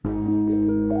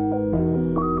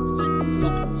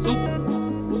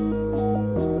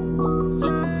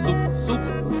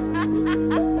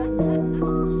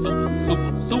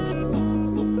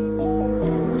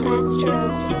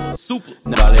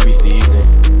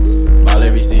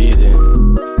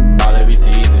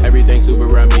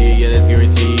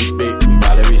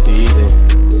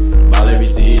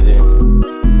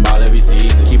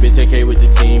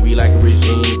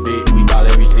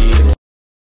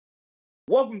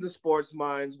to Sports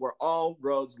Minds, where all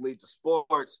roads lead to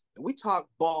sports, and we talk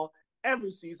ball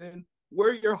every season.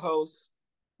 We're your hosts,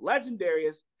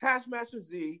 Legendarius, Hashmaster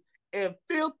Z, and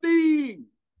Filthy.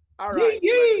 All Yee right,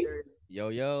 yee. Legendarius, Yo,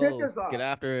 kick yo, us let's get off.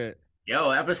 after it.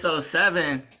 Yo, episode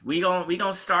 7. We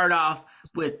gonna start off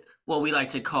with what we like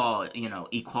to call,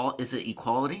 equal. Is it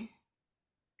equality?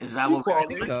 Is that what I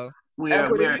think Equality, so. we're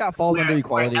equity. we're That falls under we're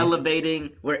equality. elevating?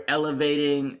 We're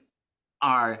elevating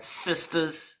our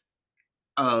sisters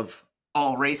of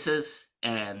all races,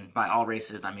 and by all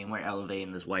races, I mean we're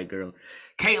elevating this white girl.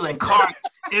 Caitlin Clark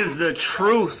is the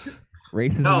truth.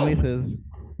 Races and Yo, laces.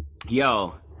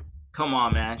 yo, come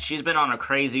on, man. She's been on a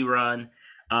crazy run.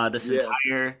 This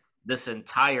Yes.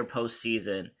 entire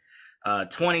postseason.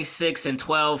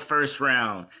 26-12 first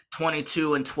round,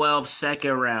 22-12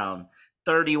 second round,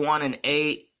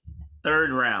 31-8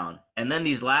 third round, and then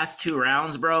these last two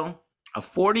rounds, bro, a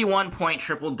 41-point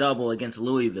triple double against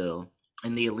Louisville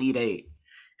in the Elite Eight,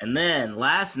 and then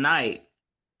last night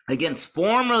against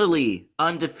formerly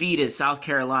undefeated South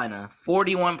Carolina,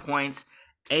 41 points,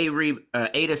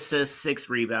 8 assists, 6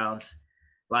 rebounds.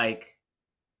 Like,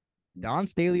 Don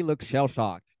Staley looks shell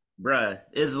shocked. bruh,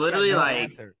 it's Got literally no like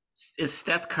answer. it's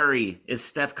Steph Curry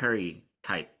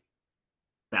type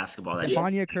basketball that she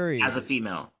Stephania Curry. as a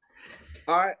female.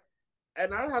 All right,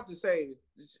 and I have to say,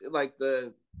 like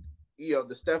the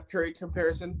Steph Curry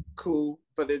comparison, cool,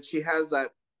 but then she has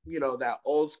that that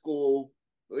old school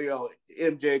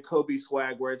MJ Kobe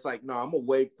swag where it's like, no, I'm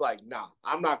awake, like, nah,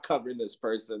 I'm not covering this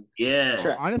person.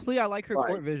 Yeah, Honestly, I like her Right.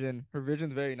 court vision. Her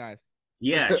vision's very nice.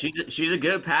 yeah, she's a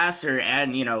good passer,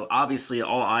 and obviously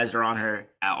all eyes are on her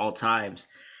at all times.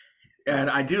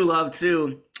 And I do love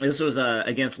too. This was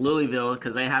against Louisville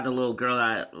because they had the little girl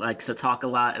that likes to talk a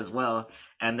lot as well,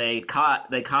 and they caught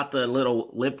the little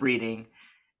lip reading.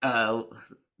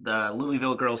 The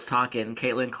Louisville girls talking.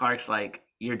 Caitlin Clark's like,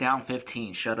 "You're down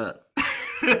 15. Shut up."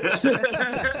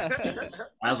 I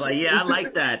was like, "Yeah, I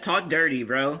like that. Talk dirty,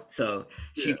 bro." So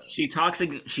she talks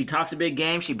a big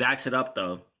game. She backs it up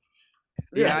though.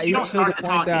 Yeah, she even don't to start the to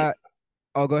point talk it. that.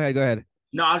 Oh, go ahead.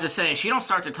 No, I was just saying she don't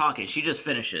start to talk it. She just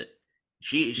finish it.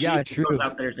 She True. goes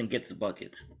out there and gets the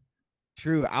buckets.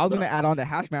 True. I was gonna add on to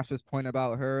Hashmaster's point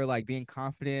about her like being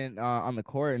confident on the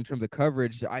court in terms of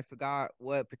coverage. I forgot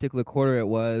what particular quarter it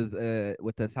was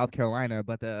with the South Carolina,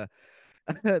 but the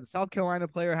South Carolina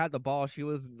player had the ball. She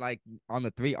was like on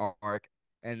the 3 arc,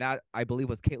 and that I believe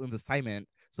was Caitlin's assignment.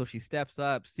 So she steps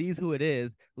up, sees who it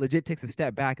is, legit takes a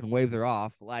step back and waves her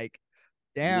off. Like,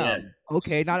 Yeah. damn.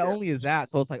 Okay, not only is that,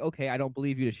 so it's like, okay, I don't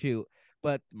believe you to shoot.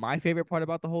 But my favorite part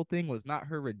about the whole thing was not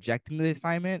her rejecting the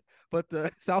assignment, but the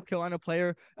South Carolina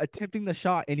player attempting the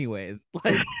shot anyways.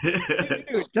 Like,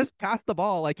 dude, just pass the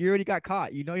ball. Like, you already got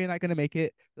caught. You know you're not gonna make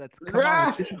it. Let's come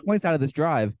on, 50 points out of this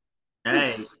drive.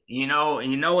 Hey, you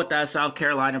know what that South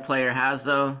Carolina player has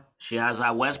though? She has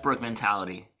that Westbrook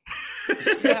mentality.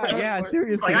 Yeah,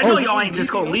 seriously. Like, I know y'all ain't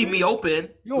just gonna leave me open.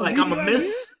 You gonna Like leave I'm me a right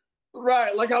miss.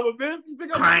 Right, like I'm a miss. You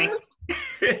think I'm a Crank. miss?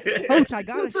 Coach, I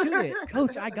gotta shoot it.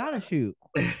 Coach, I gotta shoot.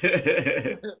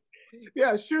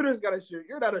 Yeah, shooters gotta shoot.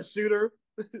 You're not a shooter.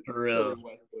 For real. Silly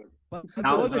Westbrook. But That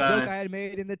there was was, a joke I had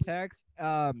made in the text.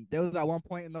 There was at one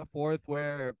point in the fourth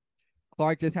where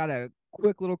Clark just had a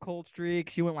quick little cold streak.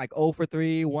 She went like 0 for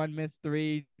 3, 1 missed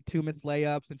 3, 2 missed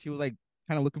layups, and she was like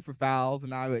kind of looking for fouls.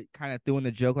 And I kind of threw in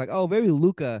the joke like, "Oh, very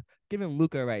Luca, give him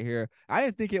Luca right here." I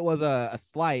didn't think it was a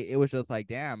slight. It was just like,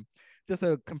 damn, just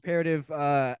a comparative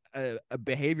a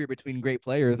behavior between great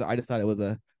players. I just thought it was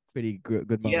a pretty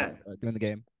good moment during the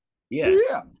game. Yeah.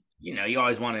 Yeah. You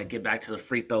always want to get back to the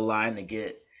free throw line to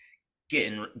get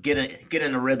in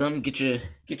a rhythm, get your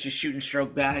shooting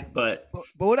stroke back. But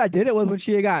what I did it was when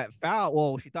she got fouled.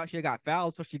 Well, she thought she got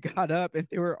fouled, so she got up and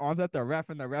threw her arms at the ref,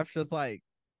 and the ref's just like,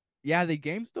 "Yeah, the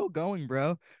game's still going,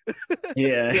 bro."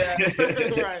 yeah,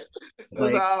 Right.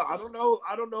 Like- I don't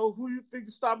know who you think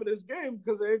is stopping this game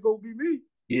because it ain't gonna be me.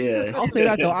 yeah. I'll say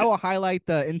that though. I will highlight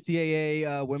the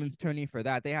NCAA women's tourney for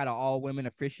that. They had an all women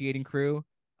officiating crew.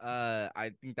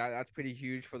 I think that's pretty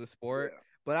huge for the sport. Yeah.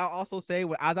 But I'll also say,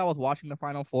 as I was watching the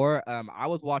Final Four, I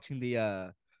was watching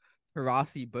the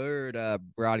Tarasi Bird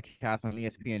broadcast on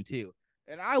ESPN too,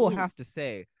 and I will have to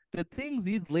say the things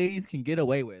these ladies can get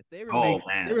away with. They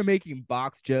were making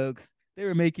box jokes, they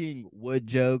were making wood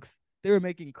jokes, they were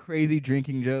making crazy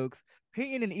drinking jokes.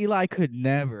 Peyton and Eli could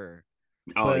never.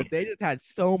 But they just had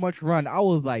so much run. I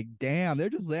was like, damn, they're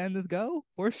just letting this go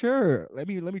for sure. Let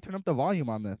me turn up the volume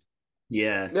on this.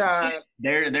 Yeah.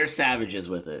 They're savages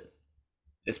with it.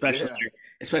 Especially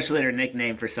their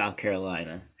nickname for South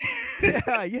Carolina.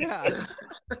 Yeah.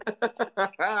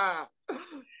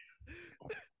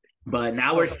 But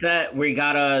now we're set. We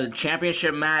got a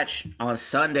championship match on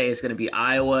Sunday. It's going to be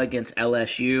Iowa against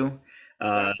LSU.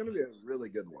 That's gonna be a really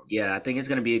good one. Yeah, I think it's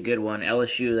going to be a good one.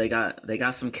 LSU, they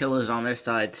got some killers on their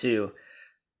side too.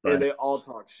 And But they all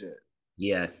talk shit.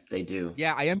 yeah, they do.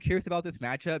 Yeah, I am curious about this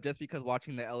matchup just because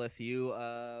watching the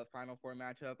LSU Final Four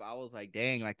matchup, I was like,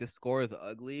 dang, like this score is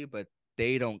ugly, but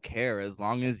they don't care. As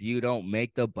long as you don't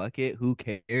make the bucket, who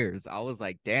cares? I was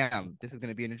like, damn, this is going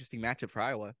to be an interesting matchup for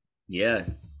Iowa. Yeah.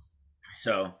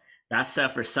 So that's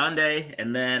set for Sunday.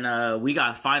 And then we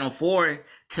got Final Four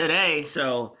today.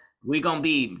 So we're going to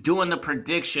be doing the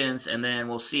predictions and then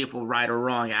we'll see if we're right or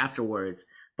wrong afterwards.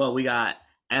 But we got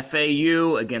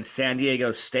FAU against San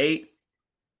Diego State.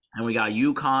 And we got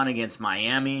UConn against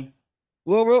Miami.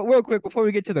 Well, real quick before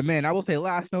we get to the men, I will say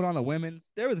last note on the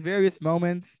women's. There was various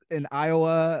moments in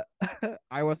Iowa,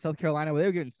 Iowa, South Carolina where they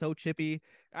were getting so chippy.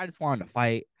 I just wanted to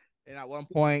fight. And at one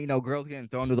point, girls getting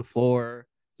thrown to the floor,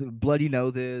 some bloody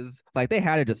noses. Like they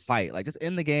had to just fight. Like just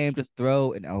in the game, just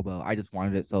throw an elbow. I just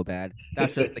wanted it so bad.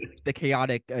 That's just the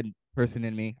chaotic person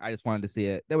in me. I just wanted to see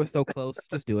it. They were so close.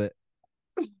 Just do it.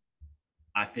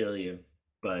 I feel you.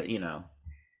 But,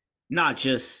 not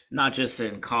just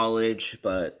in college,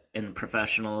 but in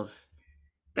professionals,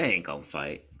 they ain't gonna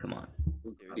fight. Come on.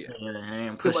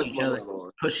 Yeah.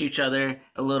 Push each other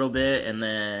a little bit, and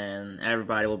then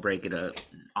everybody will break it up.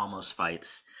 Almost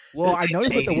fights. Well, I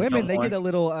noticed with the women, they get a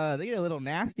little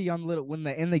nasty on when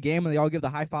they're in the game and they all give the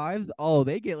high fives. Oh,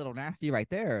 they get a little nasty right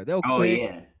there. They'll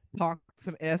talk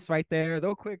some S right there.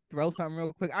 They'll quick throw something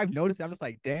real quick. I've noticed. I'm just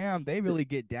like, damn, they really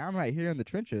get down right here in the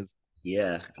trenches.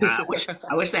 Yeah, I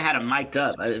wish they had a mic'd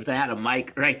up. If they had a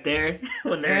mic right there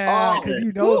when they're because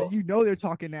you know they're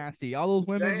talking nasty. All those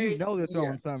women, they're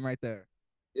throwing something right there.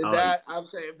 I'm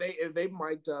saying if they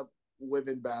mic'd up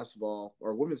women basketball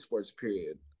or women's sports,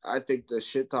 period, I think the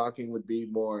shit talking would be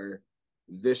more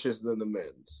vicious than the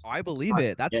men's. Oh, I believe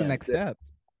it. That's the next step.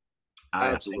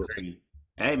 Absolutely.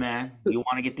 Hey man, you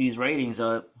want to get these ratings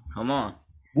up? Come on.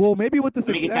 Well, maybe with the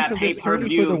success of this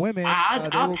tourney for the women,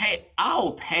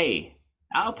 I'll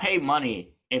pay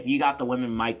money if you got the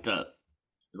women mic'd up.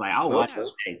 Like I'll watch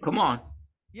it. Come on.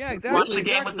 Yeah, exactly. Watch the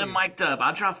game with them mic'd up.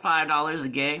 I'll drop $5 a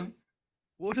game.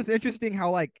 Well, it's just interesting how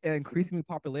like increasingly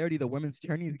popularity the women's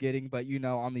tourney is getting, but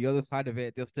on the other side of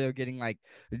it, they're still getting like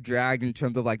dragged in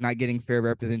terms of like not getting fair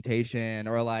representation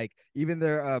or like even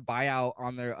their buyout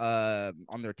on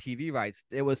their TV rights.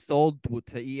 It was sold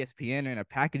to ESPN in a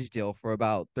package deal for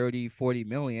about 30-40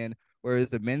 million.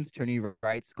 Whereas the men's tourney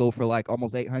rights go for like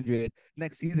almost 800.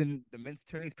 Next season, the men's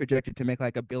tourney is projected to make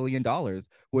like $1 billion,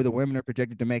 where the women are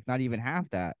projected to make not even half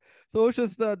that. So it's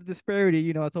just the disparity.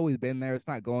 It's always been there. It's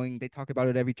not going. They talk about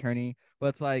it every tourney, but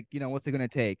it's like, what's it going to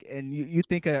take? And you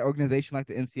think an organization like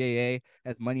the NCAA,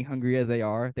 as money hungry as they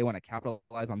are, they want to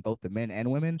capitalize on both the men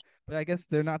and women, but I guess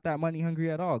they're not that money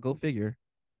hungry at all. Go figure.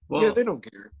 Well, yeah, they don't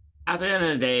care. At the end of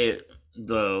the day,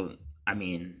 though,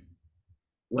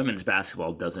 women's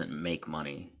basketball doesn't make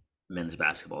money. Men's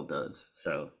basketball does.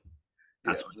 So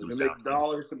that's what they make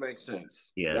dollars to make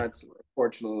sense. Yeah, that's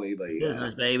unfortunately the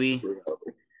business, baby.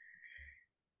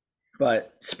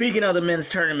 But speaking of the men's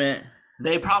tournament,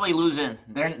 they probably losing.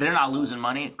 They're not losing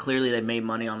money. Clearly, they made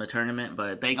money on the tournament,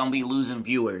 but they gonna be losing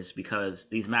viewers because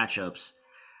these matchups.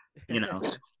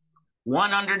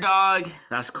 One underdog.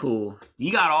 That's cool.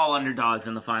 You got all underdogs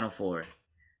in the Final Four.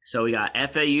 So we got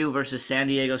FAU versus San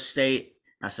Diego State.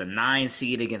 That's a 9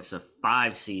 seed against a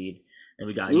 5 seed. And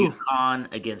we got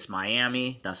UConn against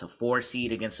Miami. That's a 4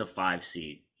 seed against a 5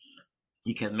 seed.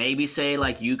 You can maybe say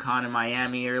like UConn and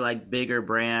Miami are like bigger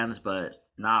brands, but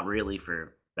not really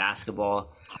for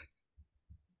basketball.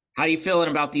 How you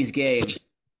feeling about these games?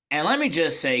 And let me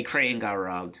just say Creighton got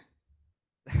robbed.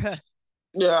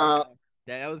 Yeah.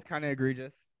 That was kind of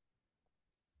egregious.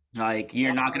 Like,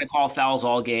 you're not going to call fouls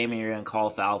all game and you're going to call a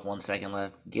foul with 1 second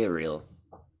left. Get real.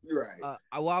 Right.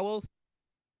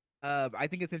 I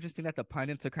think it's interesting that the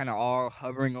pundits are kind of all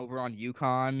hovering over on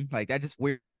UConn. Like that just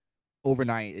weird.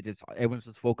 Overnight, everyone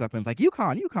just woke up and was like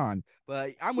UConn.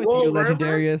 But I'm with you,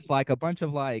 Legendarius. Like a bunch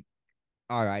of like,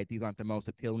 all right, these aren't the most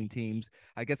appealing teams.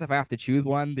 I guess if I have to choose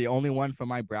one, the only one from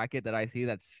my bracket that I see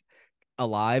that's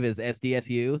alive is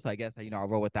SDSU. So I guess I'll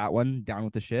roll with that one. Down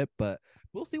with the ship, but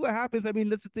we'll see what happens. I mean,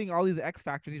 that's the thing. All these X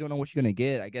factors, you don't know what you're gonna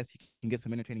get. I guess you can get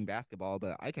some entertaining basketball,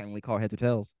 but I can't really call heads or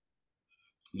tails.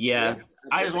 Yeah,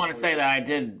 I just want to say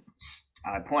that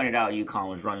I pointed out UConn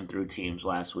was running through teams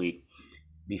last week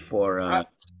before. I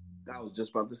was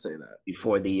just about to say that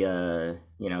before the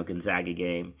Gonzaga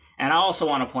game, and I also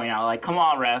want to point out, like, come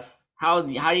on, ref, how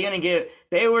you gonna give?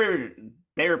 They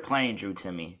were playing Drew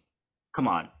Timme. Come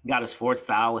on, got his 4th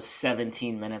foul with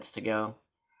 17 minutes to go.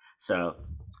 So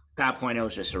that point, it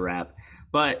was just a wrap.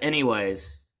 But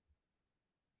anyways,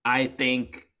 I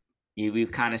think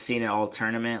we've kind of seen it all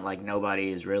tournament. Like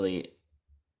nobody's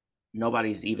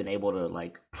even able to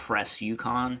like press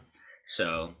UConn.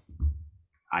 So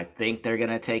I think they're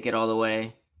gonna take it all the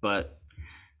way. But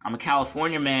I'm a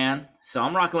California man, so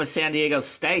I'm rocking with San Diego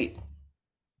State.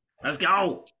 Let's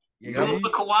go. Go for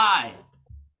Kawhi.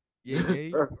 Yeah.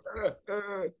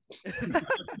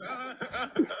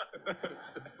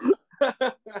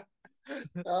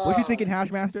 What you thinking,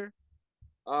 Hashmaster?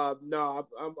 No,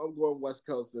 I'm going West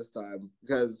Coast this time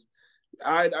because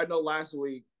I know last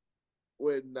week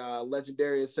when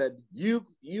Legendary said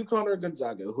UConn or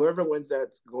Gonzaga, whoever wins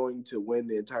that's going to win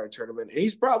the entire tournament, and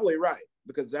he's probably right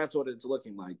because that's what it's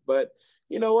looking like. But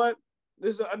you know what?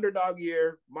 This is an underdog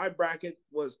year. My bracket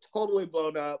was totally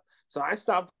blown up, so I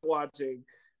stopped watching.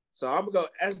 So I'm gonna go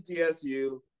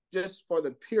SDSU just for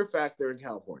the pure fact they're in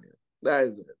California. That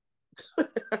is it.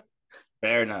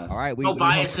 Fair enough. All right, no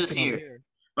biases here.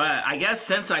 But I guess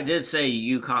since I did say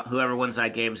UConn, whoever wins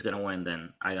that game is gonna win,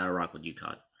 then I gotta rock with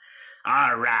UConn.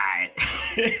 All right.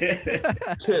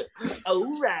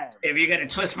 All right. If you're gonna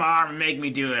twist my arm and make me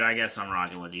do it, I guess I'm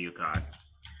rocking with UConn.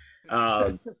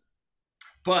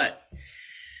 But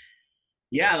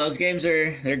yeah, those games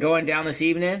they're going down this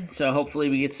evening, so hopefully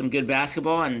we get some good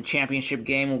basketball. And championship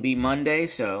game will be Monday.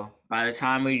 So by the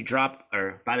time we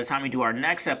do our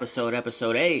next episode,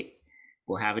 episode 8,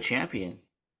 we'll have a champion.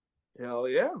 Hell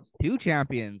yeah! 2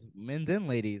 champions, men's and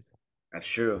ladies. That's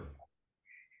true.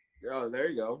 Oh, there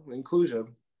you go,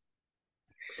 inclusion.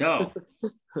 So,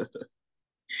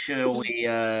 shall we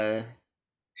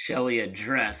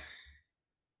address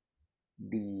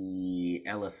the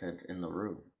elephant in the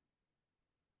room?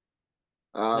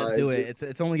 Let's do it.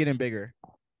 It's only getting bigger.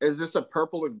 Is this a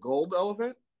purple and gold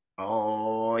elephant?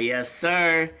 Oh, yes,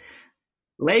 sir.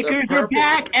 Lakers are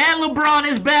back, and LeBron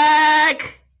is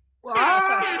back.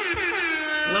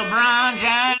 LeBron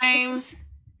James,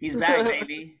 he's back,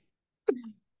 baby.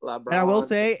 LeBron. And I will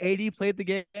say, AD played the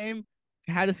game,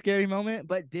 had a scary moment,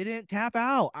 but didn't tap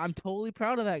out. I'm totally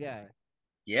proud of that guy.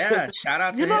 Yeah, shout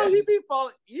out to him. He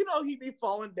be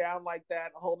falling down like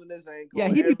that, holding his ankle. Yeah,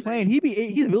 he be playing.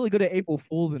 He's really good at April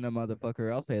Fools in the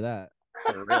motherfucker. I'll say that.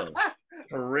 For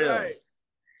real. Right.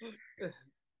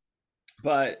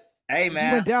 But hey, man,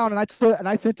 he went down, and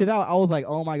I sent it out. I was like,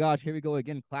 oh my gosh, here we go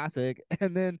again, classic.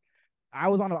 And then I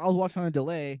was watching on a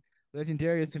delay.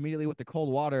 Legendarius immediately with the cold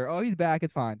water. Oh, he's back.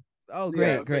 It's fine. Oh,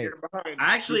 great.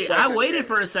 Actually, I waited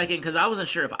for a second because I wasn't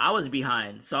sure if I was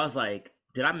behind, so I was like,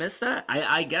 did I miss that?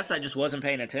 I guess I just wasn't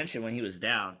paying attention when he was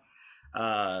down.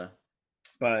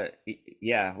 But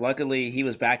yeah, luckily he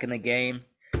was back in the game.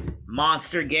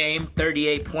 Monster game,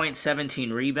 38 points,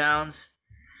 17 rebounds.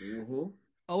 Mm-hmm.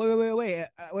 Oh, wait.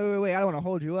 I don't want to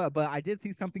hold you up, but I did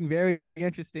see something very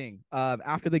interesting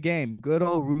after the game. Good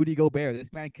old Rudy Gobert.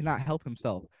 This man cannot help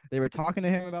himself. They were talking to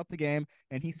him about the game,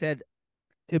 and he said,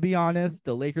 to be honest,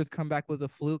 the Lakers comeback was a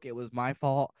fluke. It was my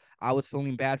fault. I was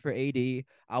feeling bad for AD.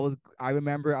 I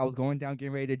remember I was going down,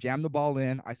 getting ready to jam the ball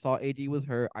in. I saw AD was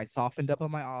hurt. I softened up on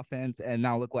my offense, and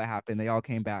now look what happened. They all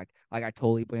came back. Like, I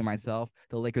totally blame myself.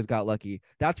 The Lakers got lucky.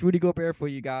 That's Rudy Gobert for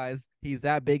you guys. He's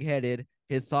that big-headed.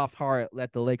 His soft heart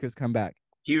let the Lakers come back.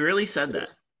 He really said that?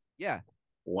 Yeah.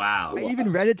 Wow. I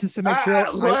even read it just to make sure.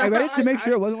 I read it to make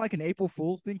sure it wasn't like an April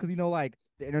Fool's thing, because like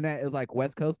the internet is like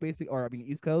West Coast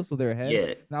East Coast, so they're ahead. Yeah.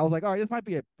 And I was like, all right, this might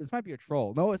be a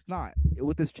troll. No, it's not.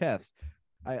 With his chest.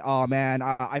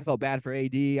 I felt bad for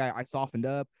AD. I softened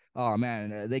up. Oh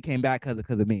man, they came back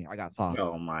because of me. I got soft.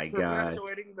 Oh my god.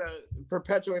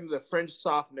 Perpetuating the French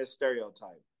softness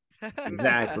stereotype.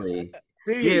 Exactly.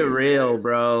 Get real,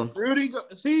 bro. Rudy,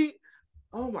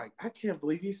 I can't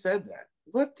believe he said that.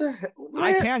 What the heck?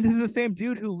 I can't. This is the same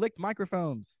dude who licked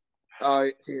microphones. Yeah,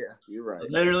 you're right.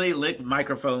 Literally licked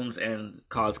microphones and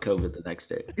caused COVID the next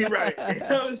day. You're right. You know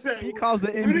what I'm saying? He calls the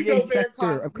NBA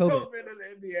sector of COVID.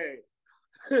 In the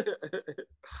NBA.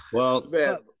 Well,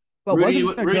 but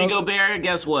Rudy Gobert,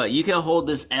 guess what? You can hold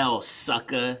this L,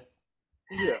 sucker.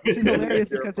 Yeah. Which is hilarious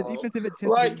because the defensive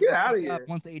intensity get out of here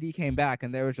once AD came back,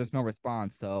 and there was just no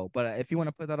response. So, but if you want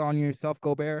to put that on yourself,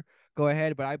 Gobert, go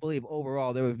ahead. But I believe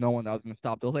overall there was no one that was going to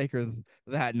stop the Lakers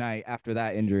that night after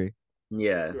that injury.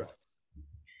 Yeah,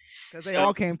 because they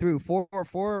all came through. Four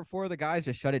of the guys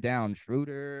just shut it down.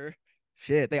 Schroeder,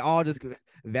 they all just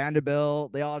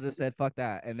Vanderbilt. They all just said fuck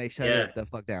that, and they shut it the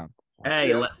fuck down.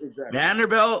 Hey, exactly.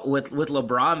 Vanderbilt with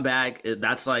LeBron back,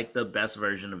 that's like the best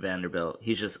version of Vanderbilt.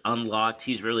 He's just unlocked.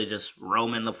 He's really just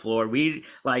roaming the floor. We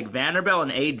like Vanderbilt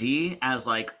and AD as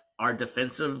like our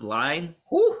defensive line.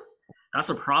 Whew, that's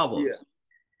a problem.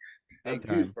 Yeah,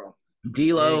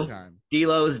 D'Lo, Big time.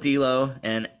 D'Lo is D'Lo,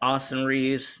 and Austin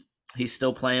Reeves, he's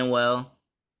still playing well.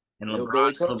 And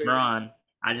Hillbilly LeBron's Kobe. LeBron.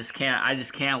 I just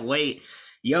can't wait.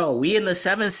 Yo, we in the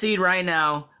 7th seed right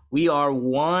now. We are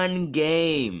one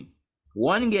game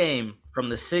from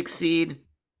the 6th seed.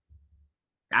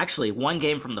 Actually, one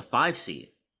game from the 5 seed.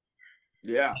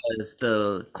 Yeah. Because the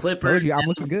Told Clippers, you, I'm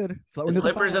looking good. Floating to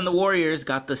the Clippers and five. the Warriors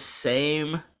got the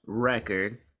same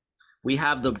record. We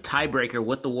have the tiebreaker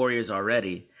with the Warriors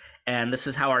already. And this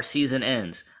is how our season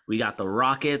ends. We got the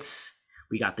Rockets.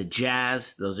 We got the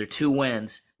Jazz. Those are 2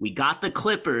 wins. We got the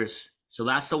Clippers. So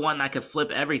that's the one that could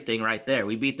flip everything right there.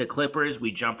 We beat the Clippers.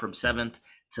 We jump from 7th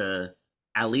to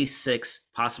at least 6th,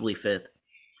 possibly 5th.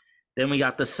 Then we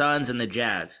got the Suns and the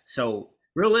Jazz. So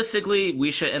realistically,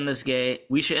 we should end this game.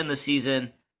 We should end the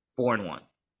season 4-1.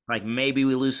 Like maybe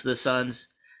we lose to the Suns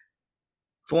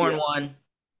 4-1.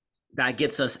 That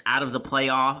gets us out of the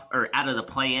playoff or out of the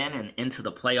play-in and into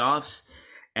the playoffs.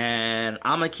 And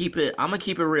I'm gonna keep it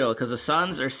real because the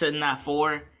Suns are sitting at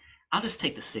 4. I'll just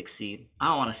take the 6th seed. I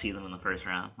don't want to see them in the first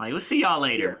round. Like, we'll see y'all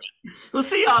later. We'll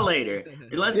see y'all later.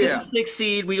 Let's get the 6th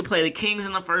seed. We can play the Kings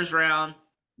in the first round.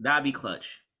 That'd be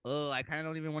clutch. Oh, I kind of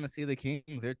don't even want to see the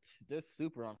Kings. They're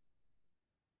super on.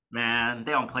 Man,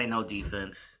 they don't play no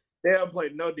defense. They don't play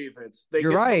no defense.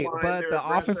 You're right, but the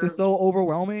offense is so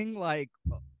overwhelming. Like,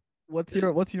 what's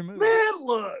your move? Man,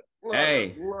 look.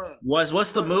 Hey,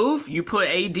 what's the move? You put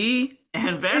AD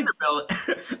and Vanderbilt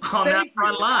on that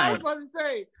front line. I was about to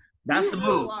say, that's the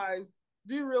move.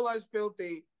 Do you realize,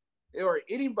 Filthy, or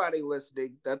anybody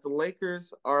listening, that the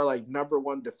Lakers are like number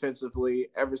 1 defensively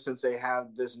ever since they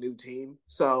have this new team?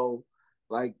 So,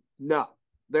 like, no,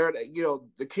 they're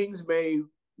the Kings may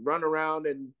run around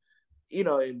and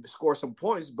and score some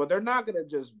points, but they're not gonna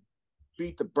just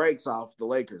beat the brakes off the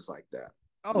Lakers like that.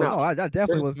 Oh no, that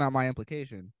definitely was not my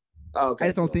implication. Okay, I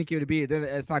just don't think it would be.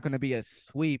 It's not going to be a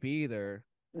sweep either.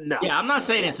 No. Yeah, I'm not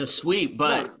saying it's a sweep,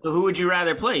 but who would you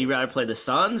rather play? You rather play the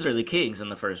Suns or the Kings in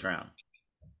the first round?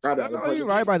 No, you're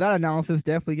right by that analysis.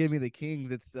 Definitely give me the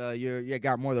Kings. It's you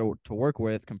got more to work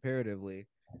with comparatively.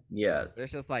 Yeah, but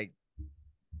it's just like,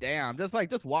 damn,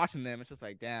 just watching them. It's just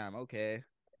like, damn, okay,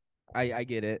 I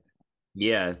get it.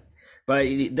 Yeah, but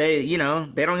they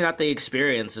don't got the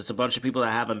experience. It's a bunch of people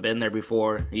that haven't been there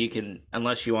before. You can,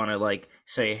 unless you want to like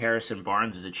say Harrison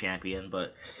Barnes is a champion,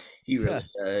 but he really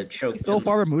choked. He's so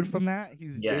far removed from that.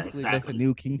 He's basically just a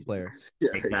new Kings player.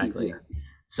 Exactly.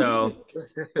 So,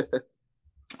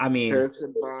 I mean,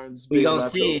 Harrison Barnes we gonna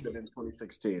see in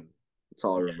 2016. That's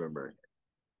all I remember.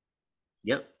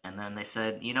 Yep, and then they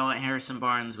said, you know what, Harrison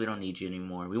Barnes, we don't need you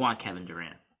anymore. We want Kevin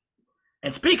Durant.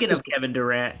 And speaking of Kevin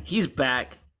Durant, he's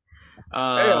back.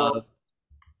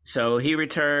 So he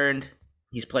returned.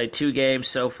 He's played 2 games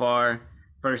so far.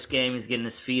 First game, he's getting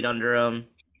his feet under him.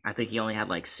 I think he only had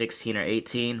like 16 or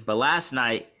 18. But last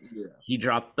night, he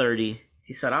dropped 30.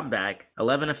 He said, I'm back.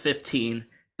 11 of 15,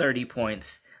 30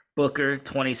 points. Booker,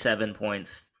 27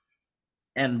 points.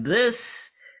 And this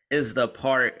is the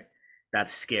part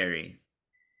that's scary.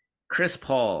 Chris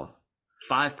Paul,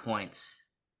 5 points,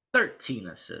 13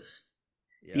 assists.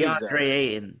 Yeah, DeAndre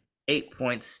Ayton, 8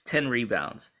 points, 10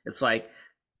 rebounds. It's like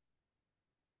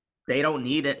they don't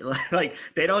need it. Like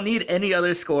they don't need any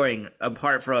other scoring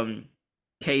apart from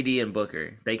KD and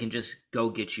Booker. They can just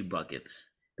go get you buckets,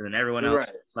 and then everyone else,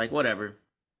 it's like whatever.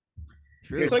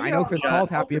 True. I know Chris Paul's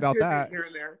happy about that. Here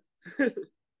and there.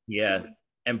 Yeah,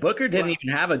 and Booker didn't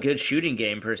even have a good shooting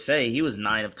game per se. He was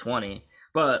 9 of 20.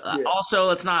 But also,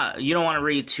 you don't want to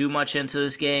read too much into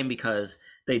this game because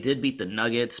they did beat the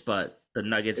Nuggets, but the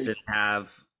Nuggets didn't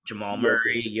have Jamal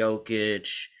Murray, Jokic,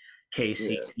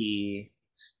 KCP,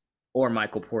 or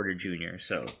Michael Porter Jr.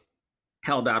 So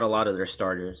held out a lot of their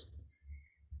starters.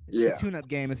 It's a tune-up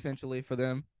game essentially for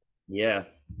them. Yeah.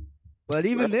 But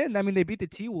even then, I mean, they beat the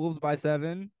T-Wolves by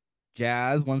 7.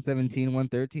 Jazz 117,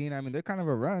 113. I mean, they're kind of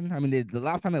a run. I mean, the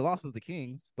last time they lost was the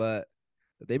Kings, but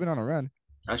they've been on a run.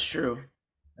 That's true.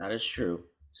 That is true.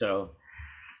 So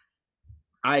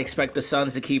I expect the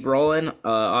Suns to keep rolling.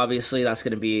 Obviously,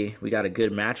 we got a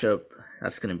good matchup.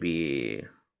 That's going to be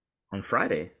on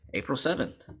Friday, April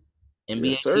 7th.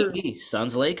 NBA TV,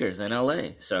 Suns Lakers in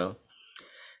LA. So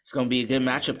it's going to be a good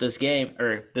matchup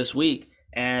this week.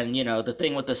 And, the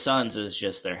thing with the Suns is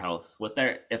just their health.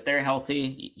 If they're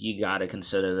healthy, you got to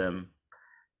consider them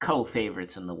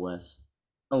co-favorites in the West.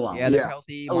 They're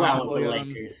healthy. Monty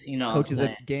Williams, coaches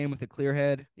a game with a clear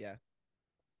head. Yeah.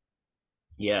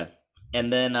 Yeah.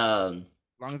 And then as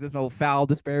long as there's no foul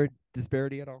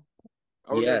disparity at all.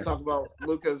 Are we gonna talk about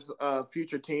Luka's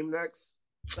future team next?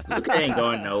 Luka ain't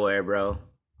going nowhere, bro.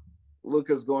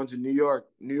 Luka's going to New York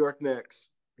Knicks.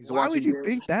 Why would you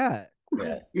think that?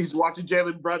 Yeah. He's watching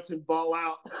Jalen Brunson ball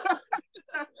out.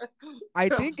 I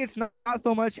think it's not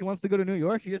so much he wants to go to New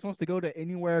York. He just wants to go to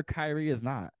anywhere Kyrie is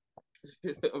not.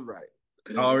 Right.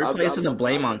 Oh, we're placing the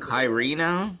blame on saying Kyrie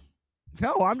now?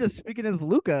 No, I'm just speaking as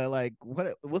Luca. Like,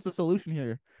 what's the solution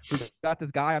here? We got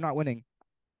this guy. I'm not winning.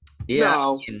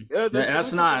 Yeah, No,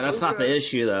 that's not the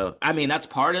issue though. I mean, that's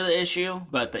part of the issue,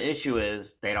 but the issue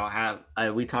is they don't have.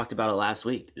 We talked about it last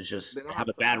week. It's just they have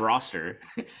a bad roster.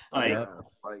 Like, yeah,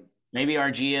 like maybe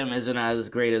our GM isn't as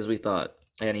great as we thought,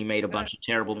 and he made a bunch of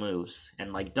terrible moves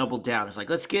and like doubled down. It's like,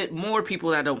 let's get more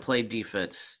people that don't play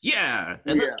defense. Yeah,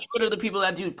 and let's get rid of the people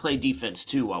that do play defense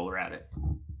too while we're at it.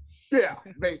 Yeah,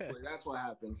 basically that's what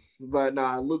happened. But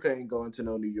nah, Luka ain't going to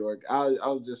no New York. I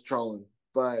was just trolling,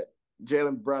 but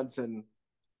Jalen Brunson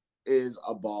is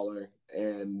a baller,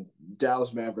 and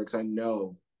Dallas Mavericks, I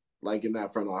know, like in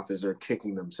that front office, are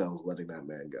kicking themselves letting that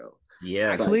man go.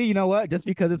 Yeah, actually, you know what? Just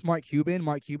because it's Mark Cuban's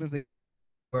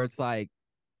where it's like,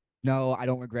 no, I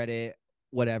don't regret it.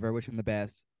 Whatever, wish him the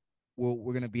best.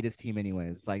 We're gonna beat his team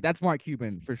anyways. Like that's Mark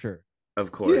Cuban for sure.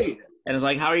 Of course. Yeah. And it's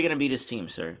like, how are you gonna beat his team,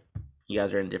 sir? You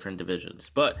guys are in different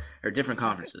divisions, or different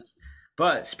conferences.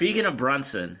 But speaking of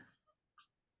Brunson,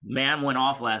 man went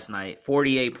off last night,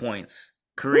 48 points,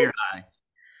 career high.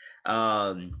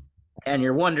 And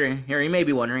you're wondering, you may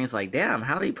be wondering, it's like, damn,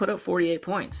 how did he put up 48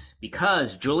 points?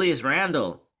 Because Julius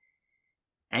Randle,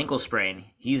 ankle sprain,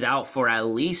 he's out for at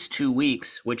least 2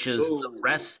 weeks, which is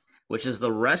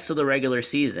the rest of the regular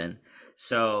season.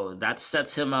 So that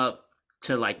sets him up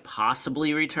to like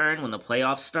possibly return when the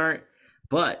playoffs start.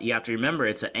 But you have to remember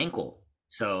it's an ankle,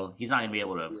 so he's not going to be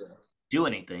able to do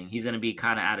anything. He's going to be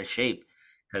kind of out of shape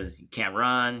because you can't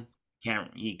run,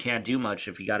 you can't do much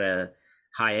if you got a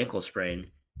high ankle sprain.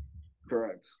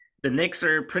 Correct. The Knicks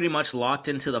are pretty much locked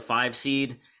into the 5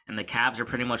 seed, and the Cavs are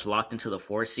pretty much locked into the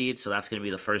 4 seed. So that's going to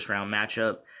be the first round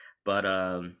matchup. But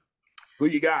who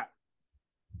you got?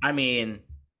 I mean,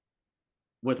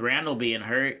 with Randall being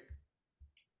hurt,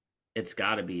 it's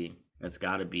got to be the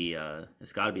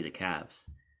Cavs.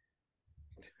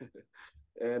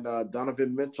 And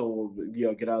Donovan Mitchell will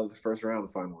get out of the first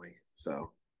round finally.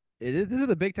 So this is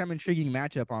a big time intriguing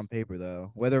matchup on paper though.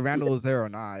 Whether Randall is there or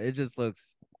not, it just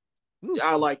looks.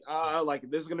 I like it.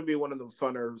 This is gonna be one of the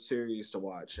funner series to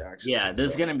watch. Actually, yeah,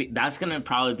 that's gonna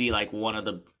probably be like one of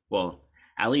the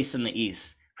at least in the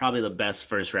East, probably the best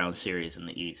first round series in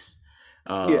the East.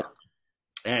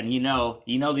 And you know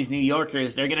these New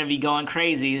Yorkers, they're gonna be going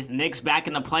crazy. Knicks back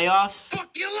in the playoffs.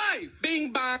 Fuck your life,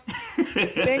 bing bong,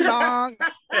 bing bong.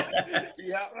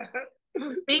 Yeah,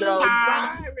 bing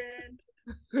bong.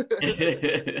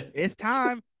 It's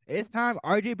time.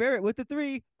 RJ Barrett with the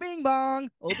 3. Bing bong.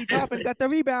 Obi Toppin got the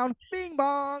rebound. Bing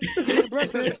bong.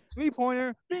 Brunson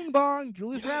 3-pointer. Bing bong.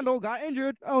 Julius Randle got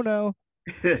injured. Oh no.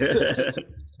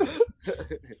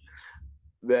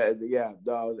 Yeah,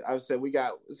 no, I would say we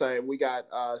got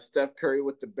Steph Curry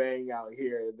with the bang out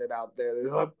here, and then out there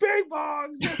there's a bing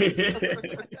bong.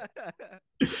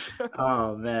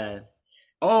 Oh man.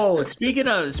 Oh, speaking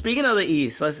of the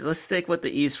East, let's stick with the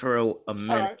East for a minute.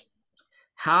 Right.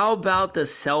 How about the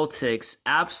Celtics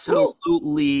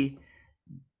absolutely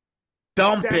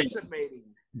dumping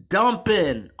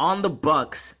on the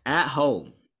Bucks at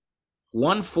home,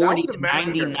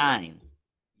 140-99.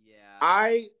 Yeah,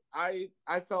 I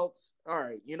felt all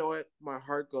right. You know what? My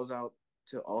heart goes out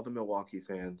to all the Milwaukee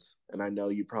fans, and I know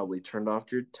you probably turned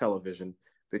off your television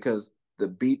because the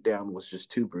beatdown was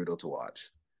just too brutal to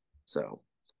watch. So,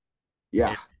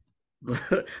 yeah.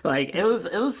 Like it was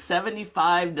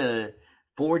 75-49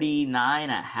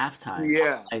 at halftime.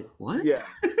 Yeah. Like what? Yeah.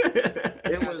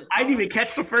 It was. I didn't even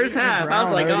catch the first half. I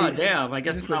was like, oh damn! I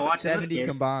guess I'm not watching 70 this game.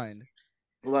 Combined.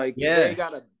 Like they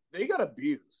got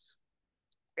abused,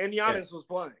 and Giannis was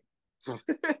playing.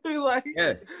 Like,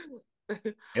 yeah,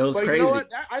 it was crazy. You know what?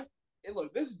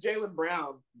 Look, this is Jaylen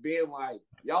Brown being like,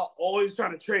 y'all always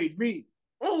trying to trade me,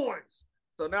 always.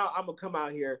 So now I'm gonna come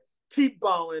out here, keep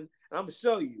balling, and I'm gonna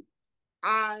show you,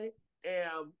 I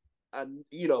am I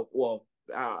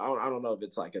don't know if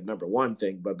it's like a number one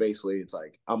thing, but basically it's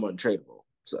like I'm untradeable.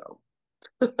 So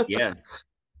yeah.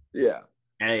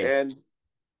 Hey, and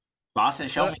Boston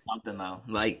showed me something though.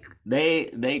 Like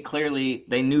they clearly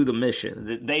knew the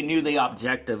mission. They knew the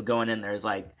objective going in there. Is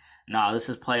like, nah, this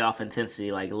is playoff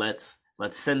intensity. Like let's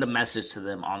send a message to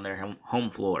them on their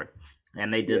home floor,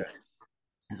 and they did. Yeah.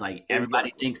 It's like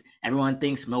everyone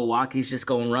thinks Milwaukee's just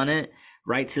gonna run it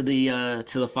right to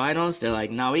the finals. They're like,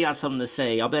 no, we got something to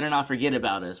say. Y'all better not forget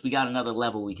about us. We got another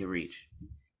level we can reach.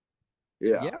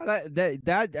 Yeah, that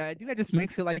I think that just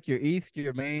makes it like your East,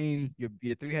 your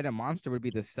 3-headed monster would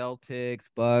be the Celtics,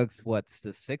 Bucks. What's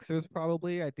the Sixers?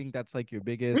 Probably, I think that's like your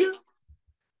biggest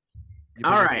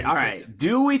All right.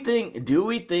 Do we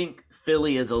think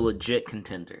Philly is a legit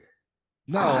contender?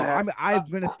 No, I'm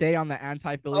gonna stay on the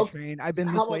anti-Philly Okay, train. I've been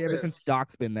how this way about ever this? since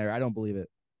Doc's been there. I don't believe it.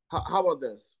 How about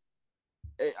this?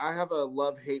 I have a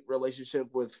love-hate relationship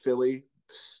with Philly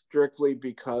strictly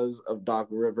because of Doc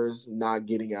Rivers not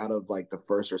getting out of like the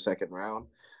first or second round.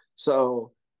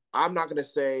 So I'm not gonna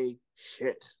say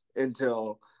shit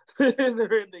until they're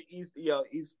in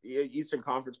the Eastern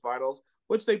Conference Finals,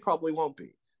 which they probably won't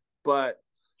be. But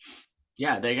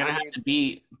Yeah, they're I gonna have mean, to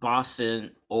beat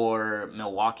Boston or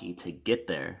Milwaukee to get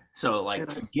there. So like and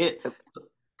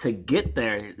to get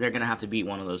there, they're gonna have to beat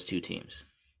one of those two teams.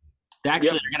 yep.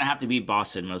 They're gonna have to beat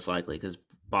Boston most likely because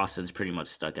Boston's pretty much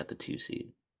stuck at the 2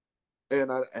 seed. And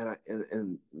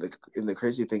the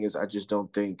crazy thing is, I just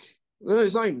don't think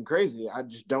it's not even crazy. I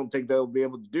just don't think they'll be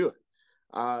able to do it.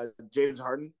 James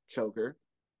Harden, choker.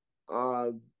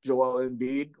 Joel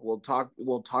Embiid will talk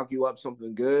you up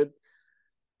something good.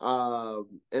 And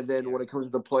then when it comes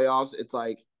to the playoffs, it's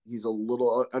like he's a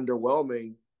little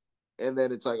underwhelming. And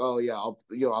then it's like, oh yeah,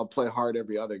 I'll play hard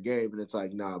every other game, and it's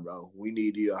like, nah, bro, we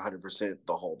need you 100%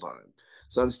 the whole time.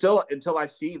 So until I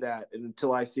see that, and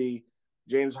until I see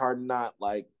James Harden not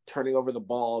like turning over the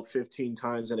ball 15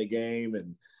 times in a game,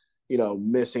 and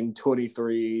missing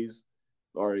 23s,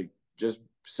 or just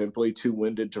simply too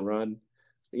winded to run,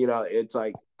 it's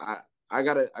like I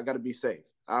gotta be safe.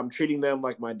 I'm treating them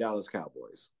like my Dallas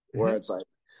Cowboys, where it's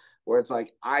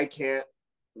like I can't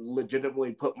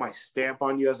legitimately put my stamp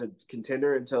on you as a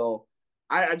contender until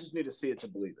I just need to see it to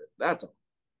believe it. That's all.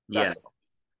 Yeah. All.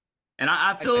 And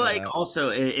I feel like that. also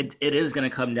it is going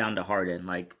to come down to Harden.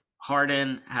 Like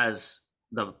Harden has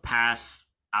the past,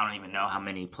 I don't even know how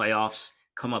many playoffs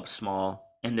come up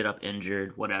small, ended up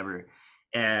injured, whatever.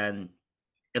 And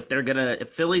if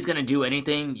Philly's gonna do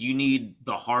anything, you need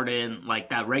the Harden,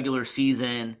 like that regular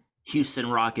season Houston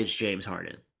Rockets James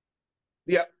Harden.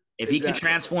 Yep. If he can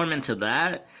transform into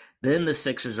that, then the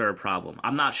Sixers are a problem.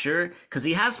 I'm not sure because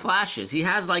he has flashes. He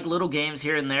has like little games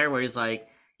here and there where he's like,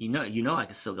 I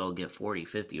can still go get 40,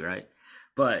 50, right?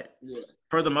 But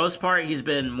for the most part, he's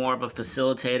been more of a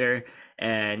facilitator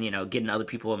and, getting other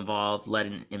people involved,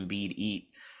 letting Embiid eat.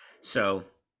 So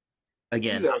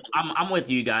again, I'm with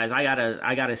you guys. I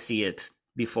gotta see it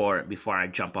before I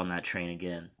jump on that train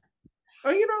again.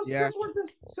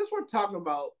 Since we're talking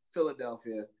about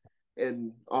Philadelphia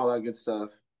and all that good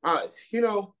stuff, I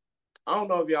don't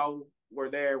know if y'all were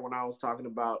there when I was talking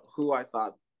about who I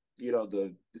thought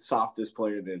the softest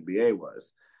player in the NBA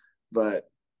was,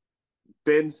 but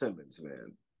Ben Simmons,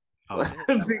 man. Oh,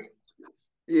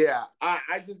 yeah,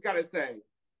 I just gotta say,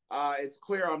 it's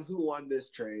clear on who won this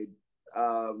trade.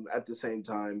 At the same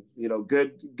time,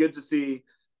 good to see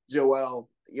Joel,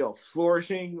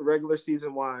 flourishing regular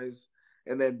season wise,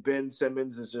 and then Ben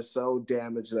Simmons is just so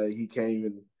damaged that he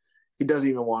doesn't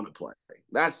even want to play.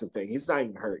 That's the thing. He's not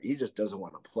even hurt. He just doesn't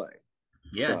want to play.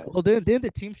 Yeah. So, well, didn't the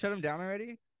team shut him down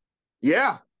already?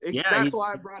 Yeah. That's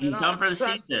why I brought it he's up. done for the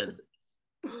season.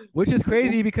 Which is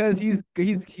crazy because he's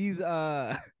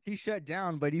shut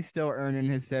down, but he's still earning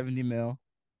his 70 mil.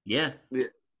 Yeah.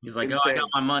 He's like, Insane. I got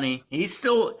my money. He's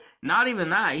still not even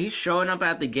that. He's showing up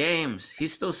at the games.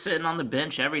 He's still sitting on the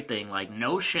bench, everything. Like,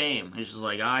 no shame. He's just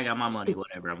like, I got my money,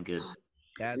 whatever. I'm good.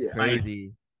 That's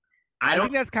crazy. I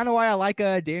think that's kind of why I like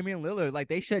Damian Lillard. Like,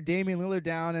 they shut Damian Lillard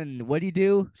down, and what do you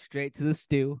do? Straight to the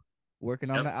stew,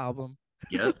 working on the album.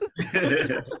 Yep.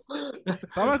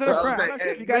 I'm not gonna front. I'm not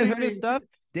sure if you guys heard his stuff.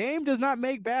 Dame does not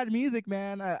make bad music,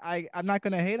 man. I'm not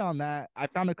gonna hate on that. I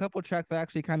found a couple tracks I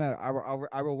actually kind of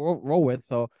I will roll with,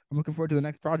 so I'm looking forward to the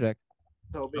next project.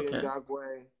 Toby and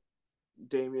Gagwe,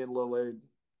 Damian Lillard,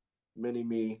 Mini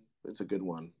Me. It's a good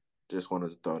one. Just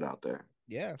wanted to throw it out there.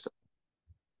 Yeah.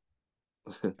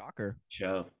 Shocker.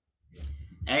 Show.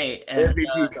 Hey,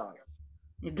 MVP talk.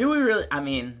 Do we really? I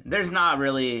mean, there's not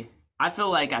really. I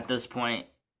feel like at this point,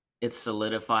 it's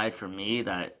solidified for me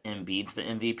that Embiid's the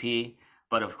MVP.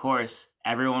 But of course,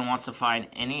 everyone wants to find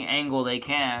any angle they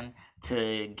can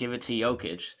to give it to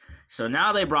Jokic. So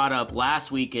now they brought up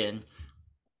last weekend,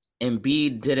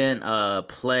 Embiid didn't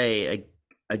play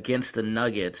against the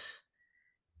Nuggets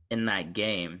in that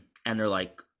game, and they're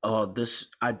like, "Oh,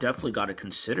 I definitely got to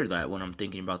consider that when I'm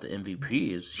thinking about the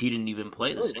MVP. Is he didn't even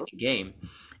play the second game?"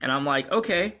 And I'm like,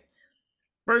 okay,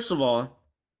 first of all,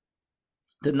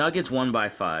 the Nuggets won by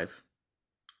 5.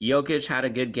 Jokic had a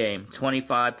good game,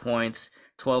 25 points,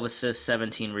 12 assists,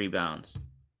 17 rebounds.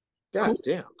 God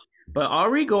damn. But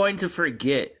are we going to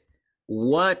forget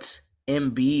what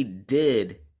Embiid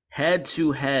did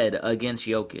head-to-head against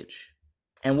Jokic?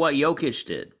 And what Jokic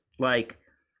did? Like,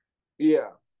 yeah.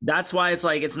 That's why it's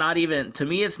like it's not even to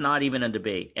me. It's not even a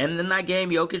debate. And in that game,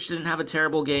 Jokic didn't have a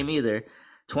terrible game either.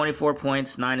 24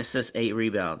 points, 9 assists, 8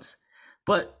 rebounds.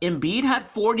 But Embiid had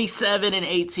 47 and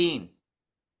 18.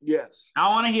 Yes, I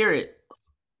want to hear it.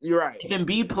 you're right. If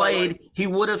Embiid played, he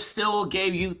would have still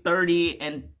gave you 30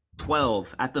 and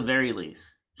 12 at the very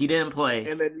least. He didn't play.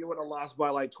 And then you would have lost by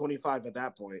like 25 at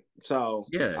that point. So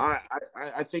Yeah.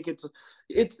 I think it's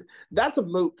that's a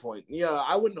moot point. Yeah,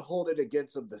 I wouldn't hold it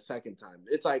against them the second time.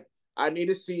 It's like I need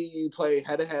to see you play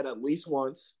head to head at least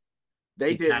once.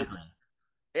 They Exactly.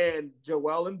 did, and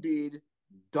Joel Embiid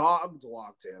dog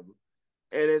walked him,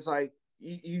 and it's like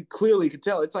you clearly could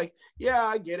tell. It's like, yeah,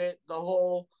 I get it. The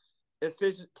whole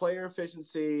player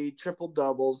efficiency, triple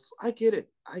doubles. I get it,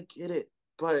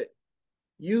 but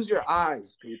use your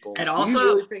eyes, people. And Do you also,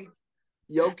 really think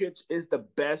Jokic is the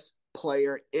best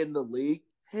player in the league?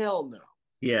 Hell no.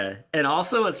 yeah. And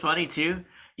also, it's funny too.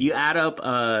 You add up,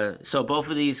 so both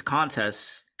of these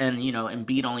contests, and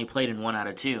Embiid only played in 1 out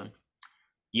of 2.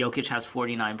 Jokic has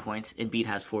 49 points. Embiid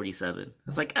has 47.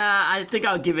 It's like, I think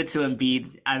I'll give it to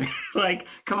Embiid. I mean, like,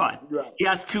 come on. Right. He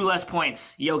has 2 less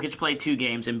points. Jokic played 2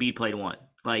 games. Embiid played 1.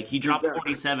 Like, he dropped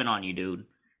 47 on you, dude.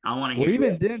 I want to hear. Or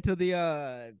even then to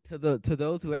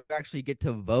those who actually get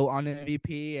to vote on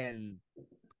MVP, and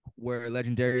where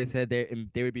Legendary said they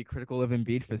would be critical of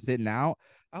Embiid for sitting out.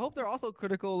 I hope they're also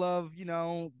critical of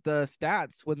the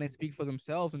stats when they speak for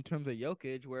themselves in terms of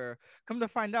Jokic. Where come to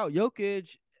find out,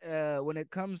 Jokic, when it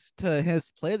comes to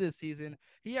his play this season,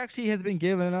 he actually has been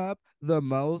giving up the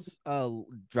most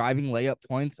driving layup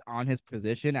points on his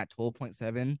position at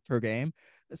 12.7 per game.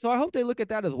 So I hope they look at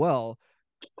that as well.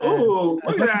 Oh, As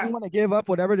look much at as that. we want to give up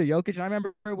whatever to Jokic, I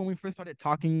remember when we first started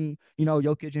talking,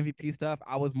 Jokic MVP stuff,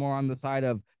 I was more on the side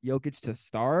of Jokic to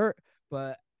start.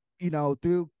 But,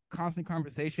 through constant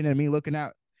conversation and me looking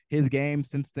at his game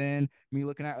since then, me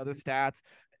looking at other stats,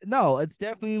 no, it's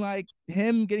definitely like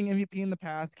him getting MVP in the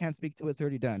past, can't speak to it's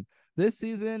already done. This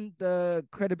season, the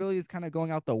credibility is kind of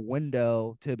going out the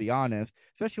window, to be honest,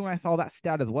 especially when I saw that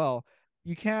stat as well.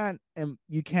 You can't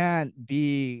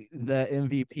be the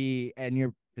MVP and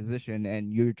your position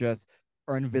and you're just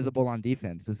are invisible on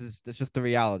defense. That's just the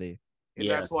reality. And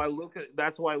Yeah. that's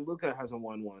why Luka hasn't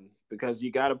won one, because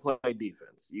you got to play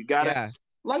defense. You got to Yeah.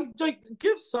 like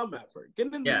give some effort.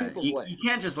 Get in Yeah, people's you way.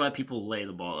 can't just let people lay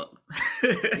the ball up.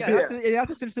 Yeah,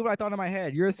 that's essentially what I thought in my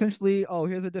head. You're essentially, oh,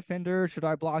 here's a defender. Should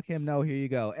I block him? No, here you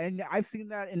go. And I've seen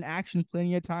that in action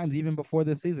plenty of times, even before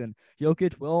this season.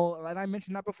 Jokic will, and I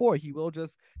mentioned that before, he will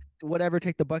just whatever,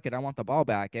 take the bucket. I want the ball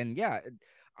back. And yeah,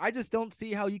 I just don't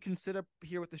see how you can sit up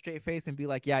here with a straight face and be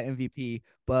like, yeah, MVP,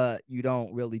 but you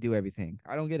don't really do everything.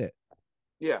 I don't get it.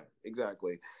 Yeah,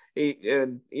 exactly.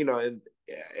 And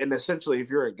and essentially,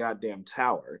 if you're a goddamn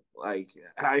tower, like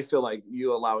I feel like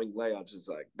you allowing layups is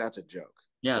like that's a joke.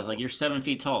 Yeah, So. it's like you're 7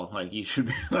 feet tall. Like you should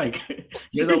be like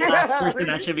you're the last person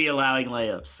that should be allowing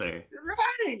layups, sir.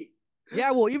 Right.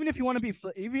 Yeah, well, even if you want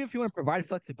to provide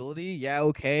flexibility, yeah,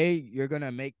 okay, you're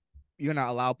gonna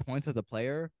allow points as a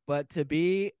player, but to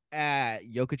be at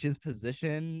Jokic's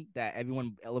position that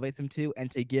everyone elevates him to, and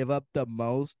to give up the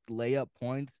most layup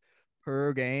points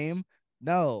per game,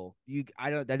 no,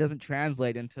 that doesn't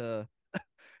translate into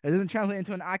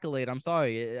an accolade. I'm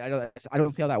sorry, I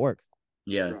don't see how that works.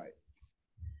 Yeah, Right.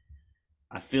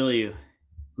 I feel you.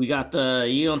 We got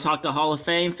you gonna talk the Hall of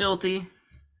Fame, filthy?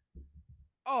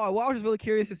 Oh, well, I was just really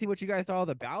curious to see what you guys saw on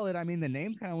the ballot. I mean, the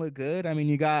names kind of look good. I mean,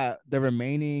 you got the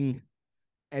remaining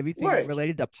everything Right.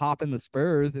 related to Pop and the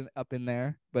Spurs up in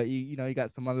there, but you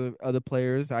got some other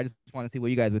players. I just want to see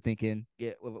what you guys were thinking.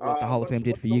 What the Hall of Fame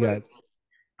did for you guys.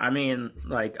 I mean,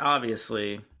 like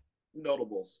obviously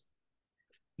Notables.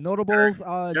 Notables: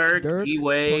 Dirk, Dirk, D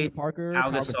Wade, Tony Parker,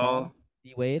 Pau Pau Gasol. Gasol,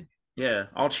 D Wade. Yeah,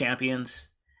 all champions.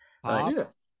 Pop. Like, Yeah.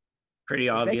 pretty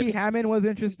obvious. Becky Hammond was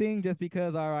interesting just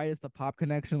because, all right, it's the Pop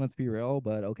connection. Let's be real,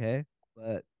 but okay.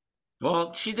 But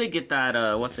Well, she did get that.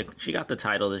 She got the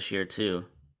title this year too,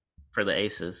 for the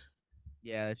Aces.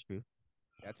 yeah, that's true.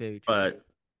 That's very true. But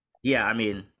yeah, I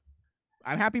mean,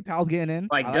 I'm happy Pal's getting in.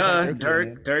 like,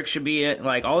 Dirk should be in.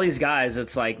 Like all these guys,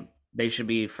 it's like they should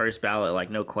be first ballot, like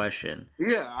no question.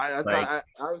 Yeah, I thought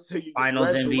I was saying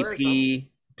Finals MVP,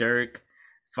 Dirk.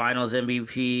 Finals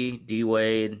MVP, D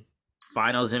Wade.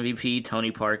 Finals MVP,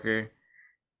 Tony Parker.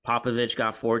 Popovich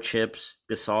got 4 chips.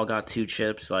 Gasol got 2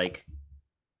 chips. Like,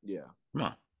 yeah, come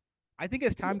on. I think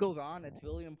as time goes on, it's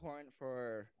really important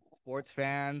for sports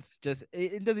fans. Just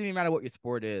it doesn't even matter what your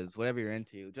sport is, whatever you're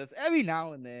into. Just every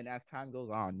now and then, as time goes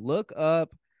on, look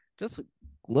up just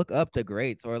look up the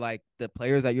greats or like the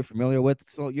players that you're familiar with.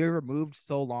 So you're removed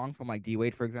so long from like D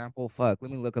Wade, for example. Fuck,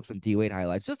 let me look up some D Wade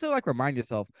highlights just to like remind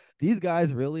yourself these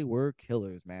guys really were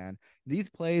killers, man. These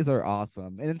plays are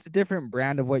awesome, and it's a different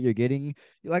brand of what you're getting.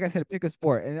 Like I said, pick a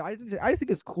sport, and I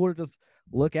think it's cool to just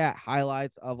look at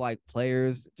highlights of like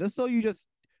players just so you just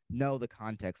know the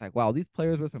context. Like, wow, these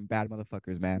players were some bad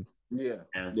motherfuckers, man. Yeah,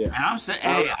 Yeah. yeah. And I'm saying,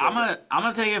 hey, I'm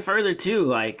gonna take it further too.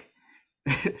 Like,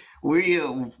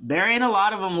 there ain't a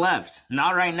lot of them left.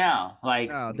 Not right now. Like,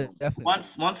 No, definitely.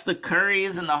 once the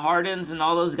Currys and the Hardens and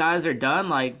all those guys are done,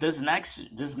 like this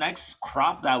next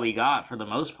crop that we got for the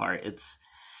most part, it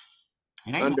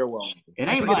ain't Underwhelming. it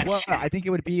I ain't think it's much. I think it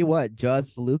would be what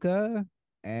just Luca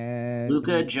and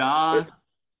Luka, Ja,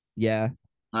 yeah,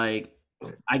 like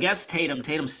I guess Tatum.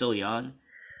 Tatum's still young.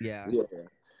 yeah. Yeah,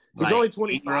 he's Like, only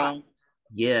 25.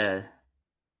 Yeah,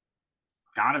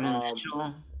 Donovan Um,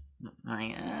 Mitchell.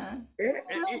 Like,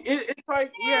 it's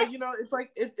like, yeah, it's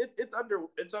like it's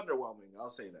underwhelming. I'll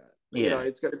say that. Yeah.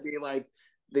 It's gonna be like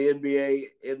the NBA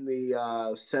in the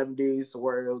 70s,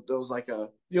 where it was like a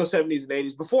 70s and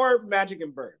 80s before Magic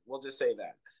and Bird. We'll just say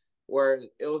that, where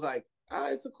it was like,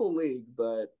 it's a cool league,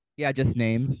 but Yeah, just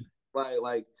names. but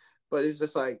it's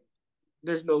just like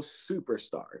there's no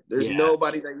superstar. There's Yeah.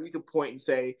 nobody that you can point and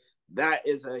say that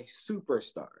is a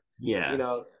superstar. Yeah.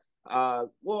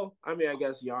 Well, I mean, I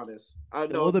guess Giannis.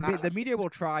 Well, the media will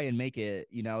try and make it.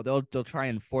 They'll try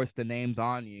and force the names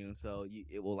on you, so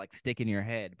it will like stick in your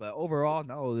head. But overall,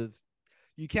 no,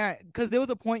 you can't, because there was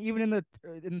a point even in the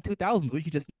 2000s where you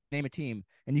could just name a team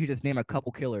and you could just name a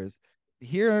couple killers.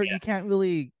 Here, you can't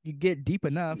really get deep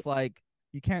enough. Like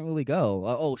you can't really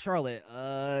go. Charlotte.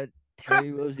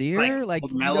 Terry Rozier. Like,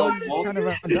 Like Melo you just kind of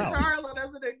runs out. Charlotte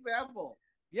as an example.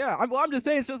 Yeah, I'm just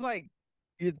saying it's just like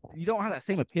you don't have that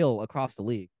same appeal across the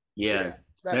league. Yeah.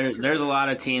 There's a lot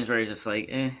of teams where you're just like,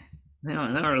 they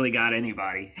don't really got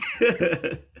anybody.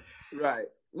 Right.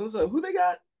 It was like, who they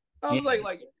got? I was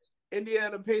like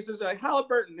Indiana Pacers, like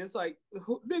Halliburton. It's like,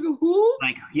 nigga, who?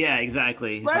 Like, yeah,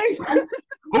 exactly. Right? Like,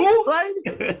 who? Right?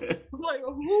 Like,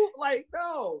 who? Like,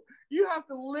 no. You have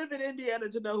to live in Indiana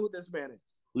to know who this man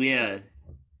is. Yeah.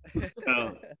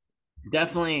 So,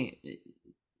 definitely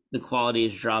the quality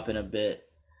is dropping a bit.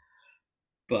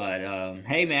 But,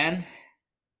 hey, man,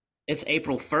 it's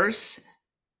April 1st.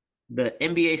 The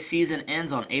NBA season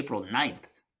ends on April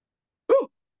 9th. Ooh.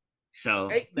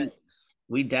 So 8 days.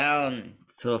 We down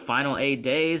to the final 8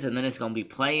 days, and then it's going to be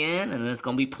play-in, and then it's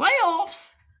going to be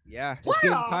playoffs. Yeah, it's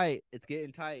getting tight. It's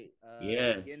getting tight.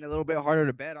 Yeah. It's getting a little bit harder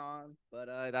to bet on,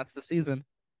 but that's the season.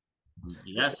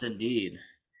 Yes, indeed.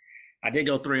 I did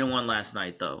go 3-1 last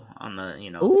night, though, on the,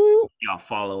 Ooh. y'all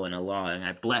following along.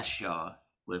 I bless y'all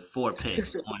with 4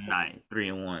 picks one night,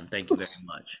 3-1. Thank you very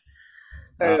much.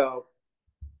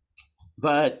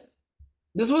 But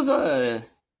this was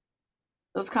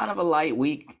kind of a light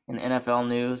week in NFL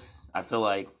news. I feel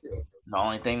like the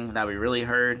only thing that we really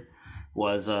heard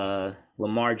was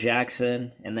Lamar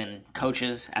Jackson and then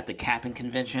coaches at the Cappin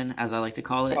Convention, as I like to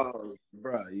call it. Oh,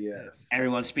 bro, yes.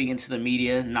 Everyone speaking to the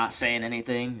media, not saying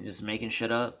anything, just making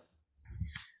shit up.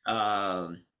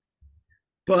 But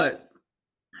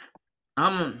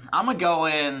I'm gonna go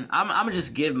in. I'm gonna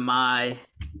just give my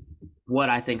what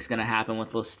I think is gonna happen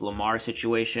with this Lamar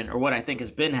situation, or what I think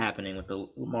has been happening with the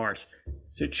Lamar's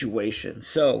situation.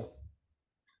 So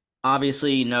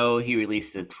obviously, he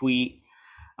released a tweet.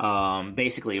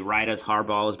 Basically, right as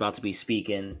Harbaugh was about to be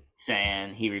speaking,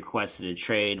 saying he requested a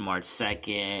trade March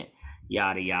 2nd,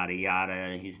 yada, yada,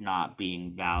 yada. He's not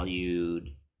being valued,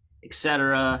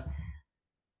 etc.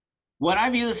 What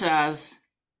I view this as,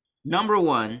 number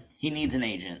one, he needs an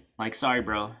agent. Like, sorry,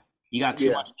 bro. You got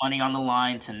too much money on the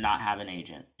line to not have an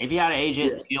agent. If he had an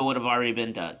agent, the deal would have already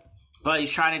been done. But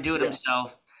he's trying to do it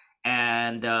himself,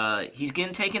 and he's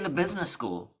getting taken to business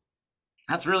school.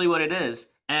 That's really what it is.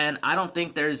 And I don't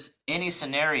think there's any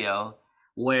scenario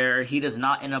where he does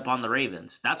not end up on the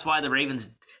Ravens. That's why the Ravens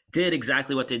did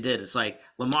exactly what they did. It's like,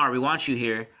 Lamar, we want you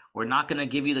here. We're not going to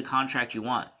give you the contract you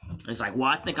want. And it's like, well,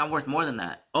 I think I'm worth more than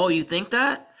that. Oh, you think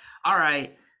that? All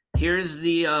right. Here's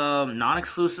the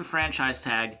non-exclusive franchise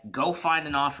tag. Go find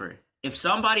an offer. If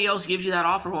somebody else gives you that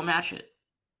offer, we'll match it.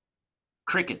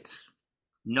 Crickets.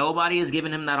 Nobody has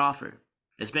given him that offer.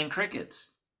 It's been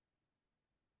crickets.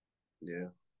 Yeah.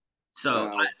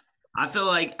 So I feel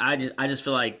like I just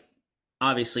feel like,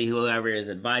 obviously, whoever is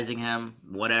advising him,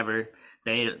 whatever,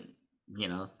 they,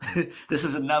 this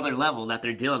is another level that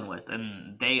they're dealing with,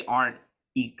 and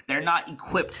they're not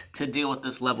equipped to deal with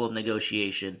this level of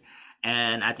negotiation.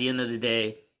 And at the end of the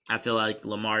day, I feel like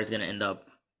Lamar is going to end up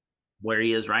where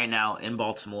he is right now in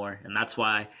Baltimore, and that's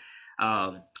why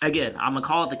Again, I'm gonna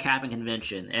call it the Cappin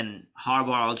Convention, and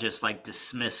Harbaugh just like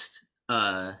dismissed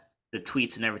the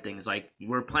tweets and everything. It's like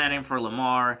we're planning for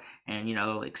Lamar, and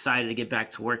excited to get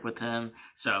back to work with him.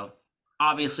 So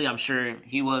obviously, I'm sure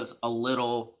he was a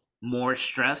little more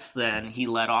stressed than he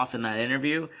let off in that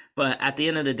interview. But at the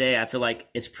end of the day, I feel like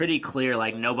it's pretty clear.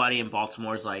 Like nobody in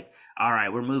Baltimore is like, all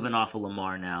right, we're moving off of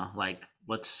Lamar now. Like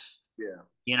let's,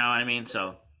 you know what I mean?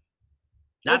 So.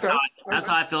 That's how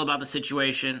I feel about the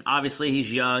situation. Obviously,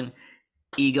 he's young,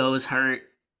 ego is hurt,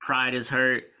 pride is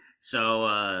hurt.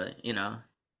 So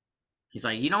he's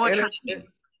like, you know what?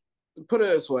 Put it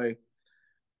this way,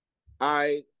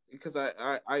 because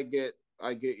I get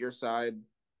your side,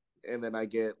 and then I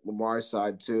get Lamar's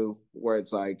side too, where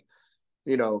it's like,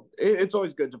 it's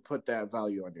always good to put that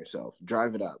value on yourself,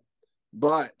 drive it up.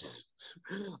 But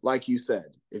like you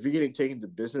said, if you're getting taken to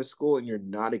business school and you're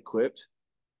not equipped,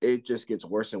 it just gets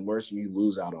worse and worse, and you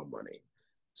lose out on money.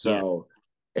 So,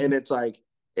 and it's like,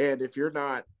 and if you're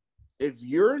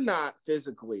not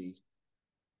physically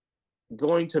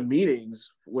going to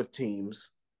meetings with teams,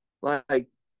 like,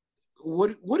 what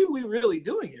are we really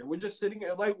doing here? We're just sitting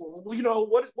there, like,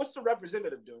 what's the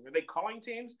representative doing? Are they calling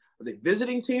teams? Are they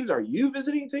visiting teams? Are you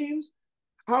visiting teams?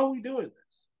 How are we doing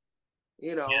this?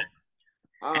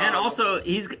 And also,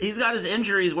 he's got his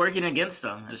injuries working against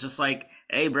him. It's just like,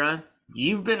 hey, bro.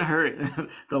 You've been hurt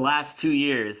the last 2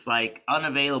 years, like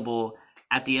unavailable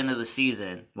at the end of the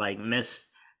season, like missed.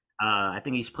 I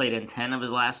think he's played in 10 of his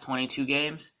last 22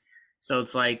 games. So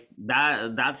it's like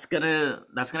that's gonna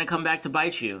come back to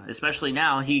bite you, especially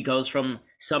now he goes from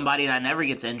somebody that never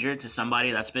gets injured to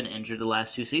somebody that's been injured the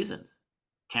last 2 seasons.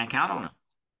 Can't count on him.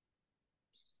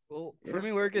 Well, for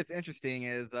me, where it gets interesting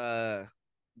is the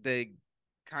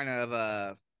kind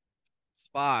of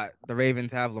spot the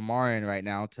Ravens have Lamar in right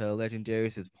now, to Legend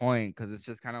Darius's point, because it's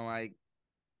just kind of like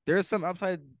there's some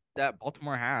upside that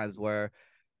Baltimore has where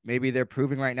maybe they're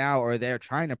proving right now, or they're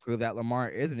trying to prove, that Lamar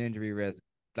is an injury risk.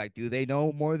 Like, do they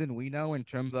know more than we know in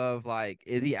terms of like,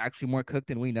 is he actually more cooked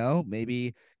than we know?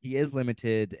 Maybe he is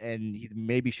limited and he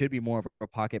maybe should be more of a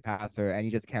pocket passer and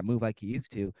he just can't move like he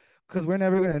used to, because we're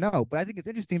never going to know. But I think it's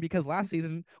interesting because last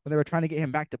season when they were trying to get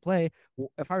him back to play,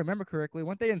 if I remember correctly,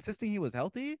 weren't they insisting he was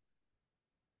healthy?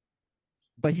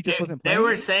 But he just wasn't playing. They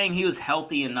were saying he was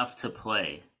healthy enough to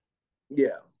play.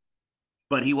 Yeah.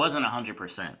 But he wasn't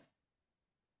 100%.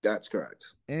 That's correct.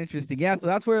 Interesting. Yeah, so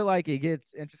that's where like it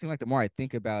gets interesting, like the more I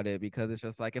think about it, because it's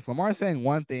just like if Lamar's saying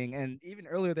one thing, and even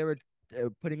earlier they were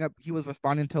putting up, he was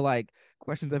responding to like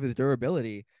questions of his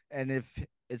durability, and if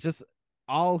it's just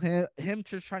all him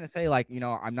just trying to say like,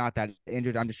 I'm not that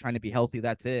injured, I'm just trying to be healthy,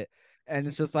 that's it. And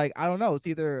it's just like, I don't know, it's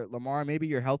either Lamar, maybe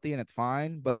you're healthy and it's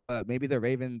fine, but maybe the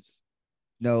Ravens,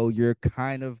 no, you're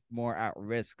kind of more at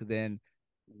risk than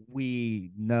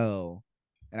we know.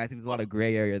 And I think there's a lot of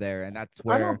gray area there, and that's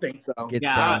where I don't think so.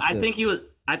 I think he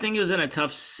was in a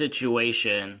tough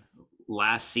situation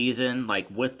last season, like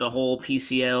with the whole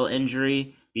PCL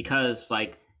injury, because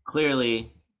like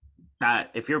clearly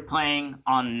that if you're playing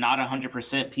on not 100%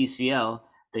 PCL,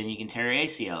 then you can tear your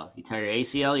ACL. You tear your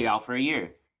ACL, you're out for a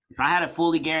year. If I had a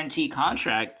fully guaranteed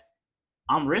contract,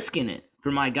 I'm risking it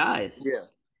for my guys. Yeah.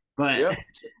 But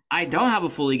I don't have a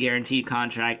fully guaranteed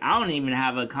contract. I don't even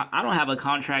have a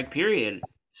contract period.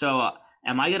 So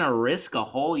am I going to risk a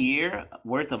whole year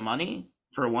worth of money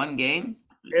for one game?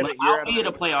 Like, I'll be at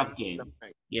a playoff game.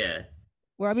 Yeah.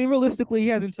 Well, I mean, realistically, he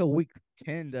has until week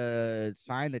 10 to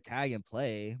sign the tag and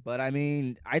play. But I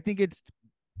mean, I think it's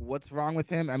what's wrong with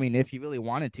him. I mean, if he really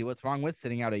wanted to, what's wrong with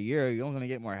sitting out a year? You're only going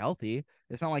to get more healthy.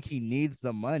 It's not like he needs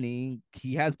the money.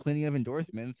 He has plenty of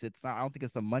endorsements. It's not, I don't think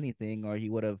it's a money thing, or he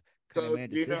would have. So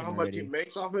do you know how much he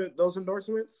makes off of those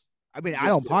endorsements? I mean, I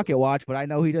don't pocket watch, but I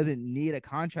know he doesn't need a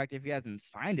contract if he hasn't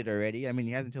signed it already. I mean,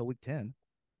 he has until week 10.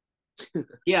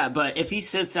 Yeah, but if he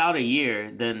sits out a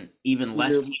year, then even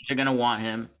less teams are going to want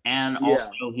him. And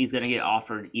also, he's going to get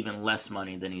offered even less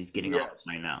money than he's getting offered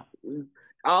right now.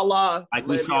 Like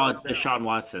we saw Deshaun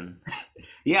Watson.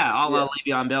 A la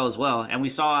Le'Veon Bell as well. And we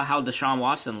saw how Deshaun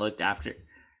Watson looked after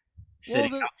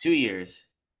sitting out 2 years.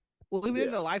 Well, even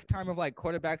in the lifetime of like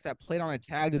quarterbacks that played on a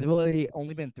tag, there's really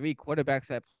only been 3 quarterbacks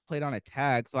that played on a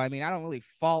tag. So I mean, I don't really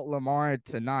fault Lamar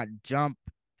to not jump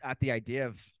at the idea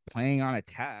of playing on a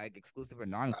tag, exclusive or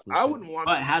non-exclusive. I wouldn't want.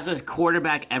 But has a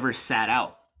quarterback ever sat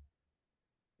out?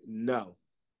 No.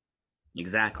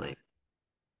 Exactly.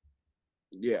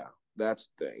 Yeah, that's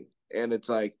the thing, and it's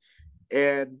like,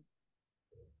 and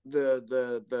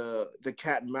the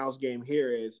cat and mouse game here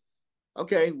is,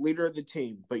 okay, leader of the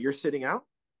team, but you're sitting out.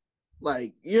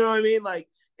 Like, you know what I mean? Like,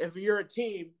 if you're a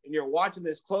team and you're watching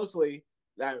this closely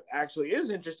that actually is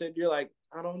interested, you're like,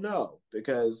 I don't know,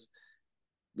 because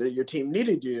that your team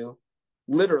needed you,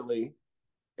 literally,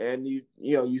 and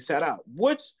you sat out.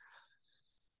 Which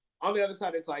on the other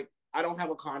side, it's like, I don't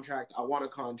have a contract. I want a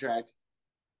contract.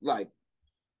 Like,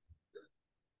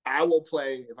 I will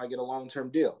play if I get a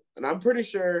long-term deal. And I'm pretty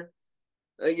sure,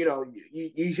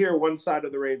 you hear one side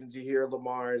of the Ravens, you hear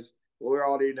Lamar's. We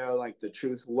already know, like, the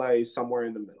truth lays somewhere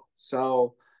in the middle.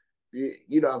 So,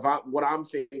 what I'm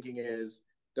thinking is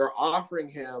they're offering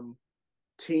him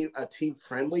a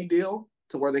team-friendly deal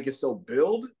to where they can still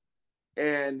build.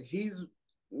 And he's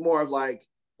more of like,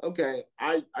 okay,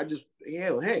 I just,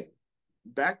 hey,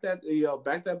 back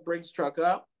that Brinks truck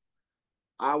up.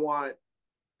 I want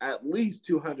at least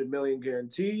 200 million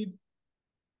guaranteed.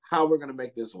 How we're gonna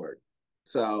make this work?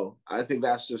 So I think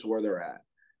that's just where they're at,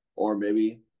 or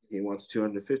maybe he wants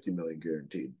 250 million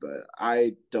guaranteed. But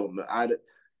I don't know.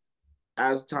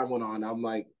 As time went on, I'm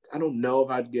like, I don't know if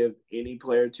I'd give any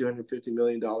player $250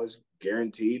 million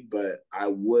guaranteed, but I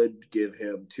would give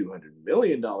him $200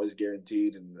 million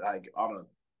guaranteed, and like on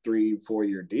a 3-4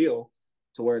 year deal,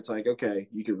 to where it's like, okay,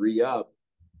 you can re-up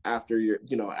after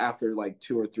after like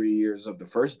 2 or 3 years of the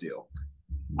first deal.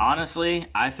 Honestly,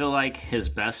 I feel like his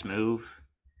best move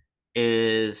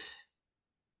is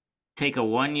take a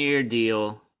 1-year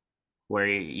deal where,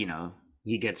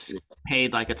 he gets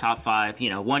paid like a top 5,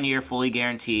 1 year fully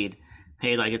guaranteed,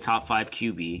 paid like a top 5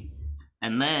 QB.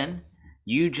 And then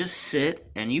you just sit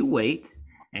and you wait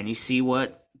and you see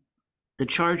what the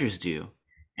Chargers do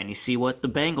and you see what the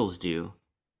Bengals do.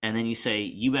 And then you say,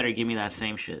 you better give me that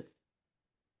same shit.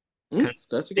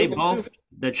 That's a good one too.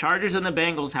 The Chargers and the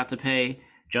Bengals have to pay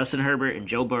Justin Herbert and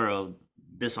Joe Burrow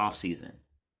this offseason.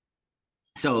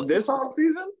 So this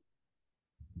offseason?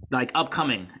 Like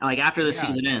upcoming, like after the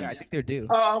season ends. Yeah, I think they're due.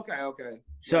 Oh, okay.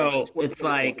 So it's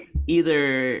like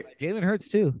either Jalen Hurts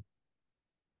too.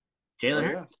 Jalen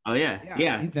Hurts? Oh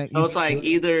yeah. So it's like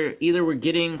either we're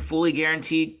getting fully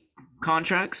guaranteed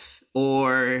contracts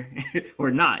or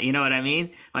not. You know what I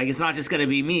mean? Like, it's not just going to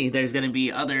be me. There's going to be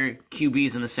other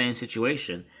QBs in the same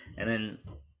situation, and then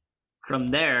from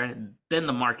there, then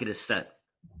the market is set.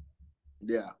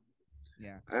 Yeah.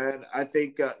 And I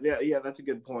think, that's a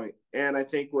good point. And I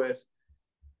think with,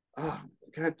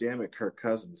 God damn it, Kirk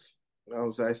Cousins.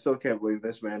 I still can't believe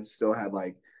this man still had,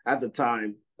 like, at the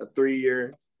time, a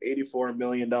 3-year, $84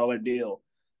 million deal.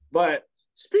 But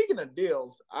speaking of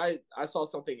deals, I saw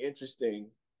something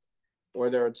interesting where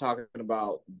they were talking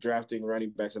about drafting running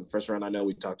backs in the first round. I know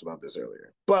we talked about this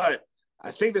earlier, but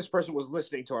I think this person was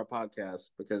listening to our podcast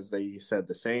because they said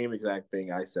the same exact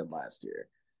thing I said last year.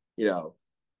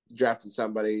 Drafting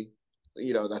somebody,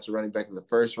 that's a running back in the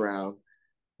first round.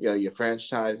 You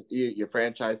franchise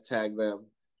tag them.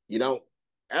 You don't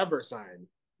ever sign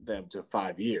them to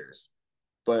 5 years,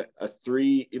 but a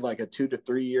 2 to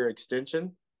 3 year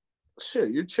extension,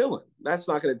 shit, you're chilling. That's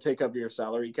not going to take up your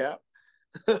salary cap.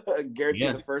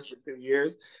 Guaranteed the first 2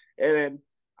 years. And then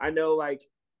I know, like,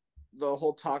 the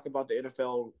whole talk about the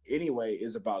NFL anyway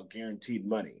is about guaranteed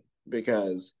money,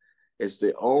 because it's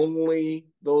the only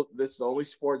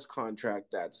sports contract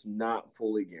that's not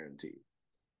fully guaranteed.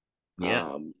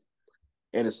 Yeah.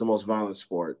 And it's the most violent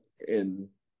sport in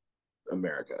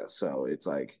America. So it's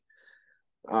like,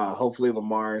 hopefully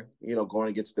Lamar, going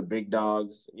against the big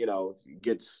dogs,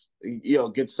 gets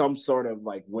some sort of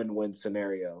like win-win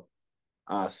scenario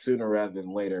sooner rather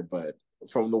than later. But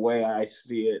from the way I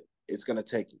see it, it's going to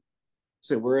take.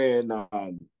 So we're in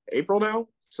April now.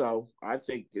 So I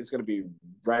think it's going to be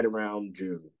right around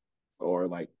June, or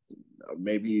like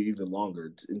maybe even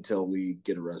longer until we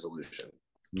get a resolution.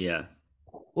 Yeah.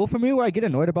 Well, for me, where I get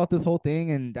annoyed about this whole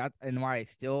thing, and why I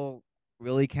still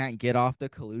really can't get off the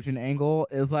collusion angle,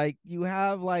 is like you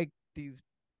have like these,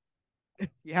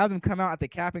 you have them come out at the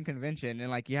Cappin Convention, and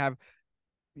like you have,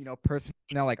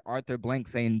 personnel like Arthur Blank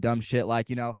saying dumb shit like,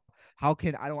 I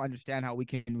don't understand how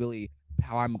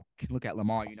I can look at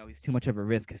Lamar, he's too much of a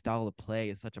risk. His style of play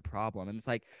is such a problem. And it's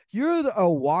like, you're a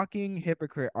walking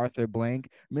hypocrite, Arthur Blank,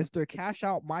 Mr. Cash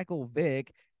Out Michael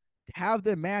Vick, have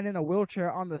the man in a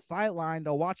wheelchair on the sideline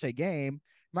to watch a game.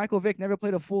 Michael Vick never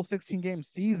played a full 16-game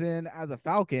season as a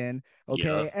Falcon.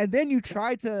 Okay. Yeah. And then you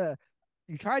tried to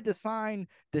sign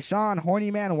Deshaun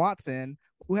Hornyman Watson,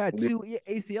 who had 2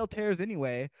 ACL tears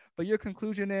anyway, but your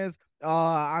conclusion is,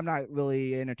 I'm not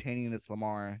really entertaining this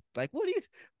Lamar. Like, what do you,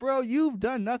 bro? You've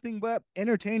done nothing but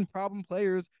entertain problem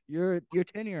players. Your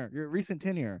recent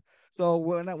tenure. So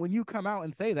when you come out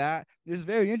and say that, it's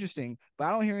very interesting. But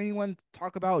I don't hear anyone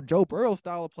talk about Joe Burrow's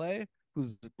style of play,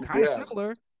 who's kind of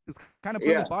similar. Just kind of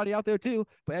putting his body out there too,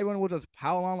 but everyone will just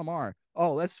pile on Lamar.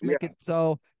 Oh, let's make it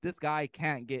so this guy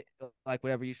can't get like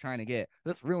whatever he's trying to get.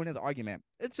 Let's ruin his argument.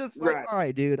 It's just like, all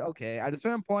right, dude. Okay, at a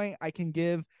certain point, I can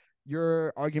give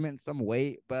your argument some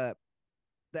weight, but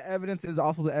the evidence is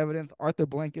also the evidence. Arthur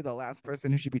Blank, you're the last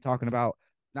person who should be talking about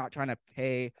not trying to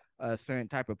pay a certain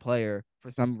type of player for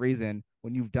some reason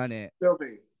when you've done it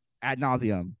ad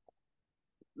nauseum.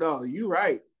 No, you're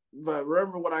right. But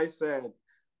remember what I said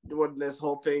when this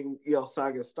whole thing,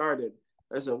 saga started.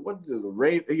 I said, what do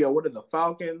the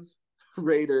Falcons,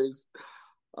 Raiders,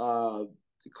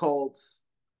 Colts,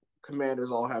 Commanders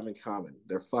all have in common?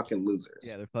 They're fucking losers.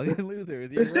 Yeah, they're fucking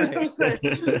losers. You're right.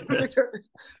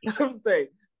 I'm saying,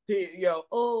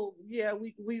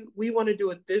 we want to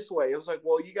do it this way. It was like,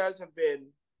 well, you guys have been,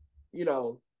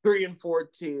 3-14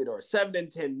 or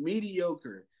 7-10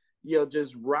 mediocre,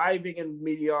 just writhing in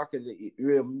mediocrity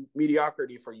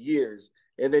for years,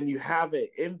 and then you have a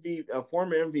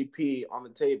former MVP on the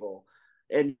table,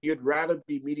 and you'd rather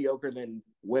be mediocre than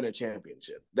win a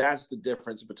championship. That's the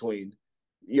difference between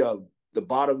the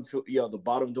bottom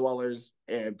dwellers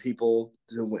and people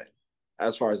who win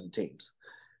as far as the teams.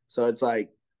 So it's like,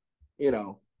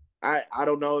 I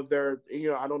don't know if they're,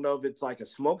 I don't know if it's like a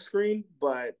smokescreen,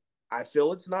 but I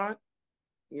feel it's not.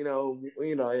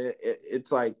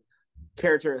 It's like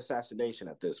character assassination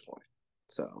at this point.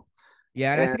 So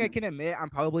yeah, and I think I can admit I'm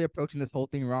probably approaching this whole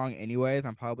thing wrong anyways.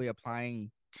 I'm probably applying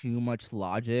too much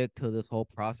logic to this whole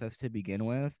process to begin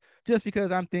with, just because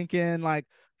I'm thinking, like,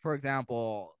 for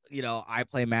example, I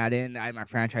play Madden, I have my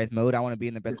franchise mode, I want to be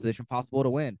in the best position possible to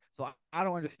win. So I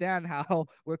don't understand how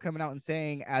we're coming out and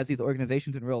saying, as these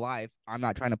organizations in real life, I'm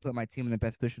not trying to put my team in the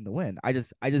best position to win. I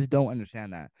just don't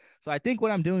understand that. So I think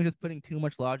what I'm doing is just putting too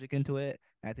much logic into it.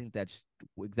 And I think that's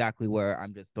exactly where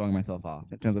I'm just throwing myself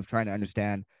off in terms of trying to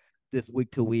understand this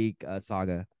week-to-week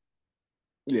saga.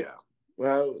 Yeah.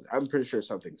 Well, I'm pretty sure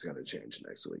something's going to change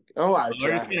next week. Oh,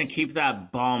 we're just going to keep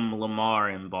that bum Lamar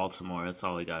in Baltimore. That's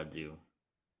all we got to do.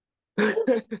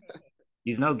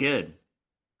 He's no good.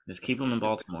 Just keep him in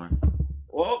Baltimore.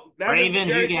 Well, Ravens,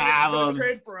 you can have him.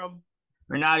 Trade for him.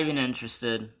 We're not even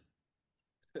interested.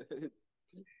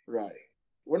 Right.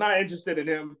 We're not interested in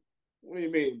him. What do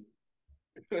you mean?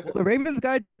 Well, the Ravens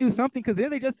got to do something, because then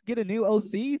they just get a new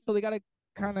OC, so they got to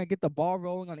kind of get the ball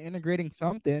rolling on integrating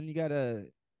something. You got to,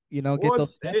 get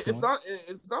those steps.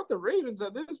 It's not the Ravens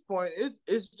at this point.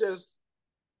 It's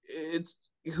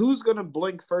who's gonna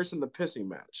blink first in the pissing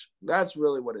match. That's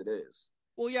really what it is.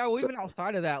 Well, yeah. Well, even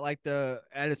outside of that, like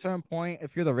at a certain point,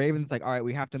 if you're the Ravens, like, all right,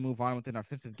 we have to move on with an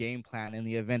offensive game plan in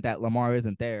the event that Lamar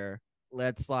isn't there.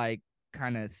 Let's like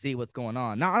kind of see what's going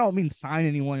on. Now, I don't mean sign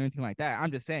anyone or anything like that.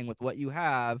 I'm just saying with what you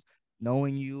have,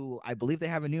 knowing I believe they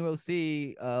have a new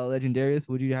OC, Legendarius.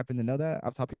 Would you happen to know that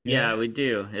off the top of your head? We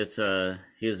do. It's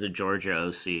he was a Georgia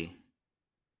OC.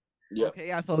 Yeah. Okay,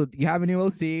 yeah. So you have a new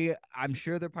OC. I'm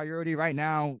sure the priority right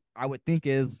now, I would think,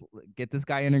 is get this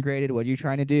guy integrated. What are you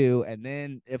trying to do? And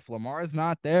then if Lamar is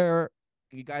not there,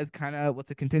 you guys kind of,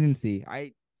 what's a contingency?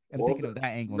 I am thinking of that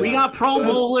angle. We got Pro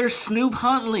Bowler Snoop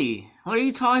Huntley. What are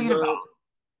you talking about?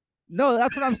 No,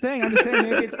 that's what I'm saying. I'm just saying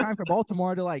maybe it's time for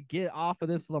Baltimore to like get off of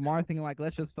this Lamar thing. Like,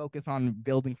 let's just focus on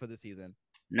building for the season.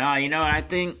 No, I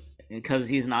think because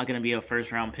he's not going to be a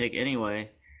first-round pick anyway,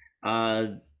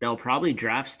 they'll probably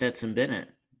draft Stetson Bennett.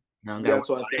 That's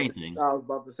what I was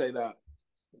about to say that.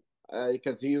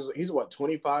 Because he's what,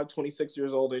 25, 26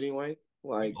 years old anyway?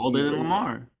 Like older than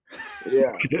Lamar.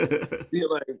 Yeah.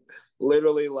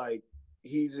 Literally,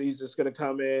 he's just gonna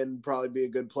come in, probably be a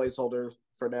good placeholder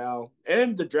for now.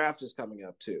 And the draft is coming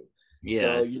up too. Yeah,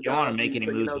 so you don't want to make any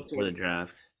moves before the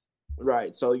draft.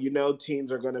 Right. So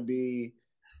teams are gonna be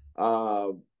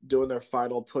doing their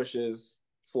final pushes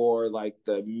for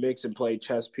the mix and play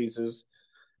chess pieces.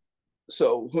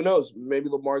 So who knows? Maybe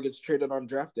Lamar gets traded on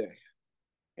draft day,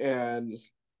 and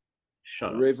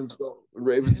Ravens go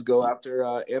after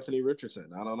Anthony Richardson.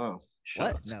 I don't know.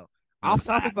 No. Off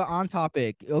topic, but on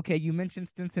topic. Okay, you mentioned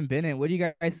Stetson Bennett. Where do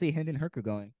you guys see Hendon Hooker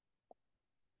going?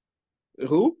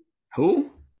 Who?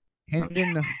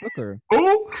 Hendon Hooker.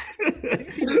 Who?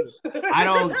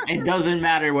 It doesn't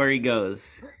matter where he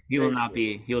goes. He will not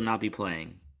be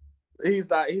playing. He's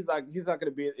not going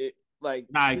to be he's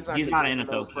not an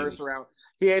NFL first round.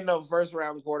 He ain't no first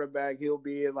round quarterback. He'll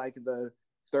be in the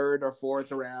third or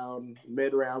fourth round,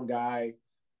 mid round guy.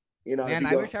 Man,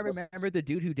 I wish I remembered the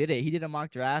dude who did it. He did a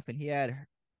mock draft and he had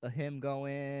him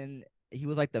going. He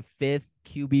was the 5th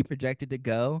QB projected to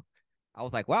go. I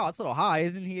was like, wow, that's a little high.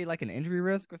 Isn't he an injury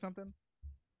risk or something?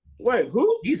 Wait,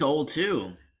 who? He's old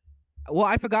too. Well,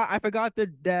 I forgot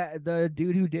the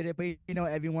dude who did it, but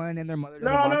everyone and their mother does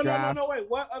a mock draft. No. Wait,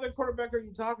 what other quarterback are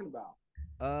you talking about?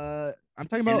 I'm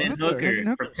talking And about then Hooker, Hendon Hooker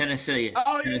Hooker. from Tennessee.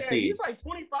 Oh yeah, Tennessee. he's like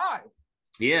 25.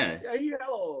 Yeah. Yeah, he's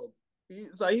hella old.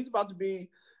 He's about to be.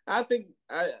 I think.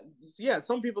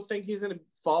 Some people think he's gonna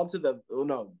fall to the. Oh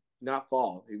no, not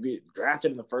fall. He'd be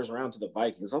drafted in the first round to the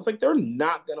Vikings. I was like, they're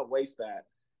not gonna waste that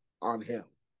on him.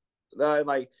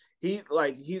 He's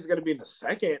gonna be in the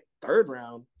second, third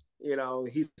round.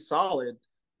 He's solid,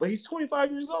 but he's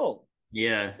 25 years old.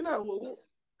 Yeah. No.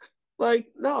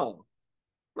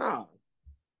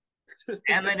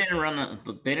 And they didn't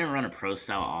run a pro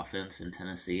style offense in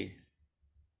Tennessee.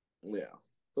 Yeah,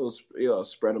 it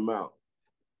was spread them out.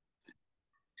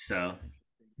 So,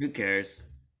 who cares?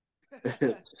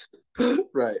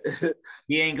 Right.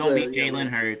 He ain't gonna be Jalen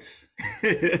Hurts.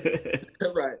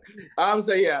 Right. I'm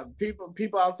saying, yeah,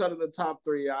 people outside of the top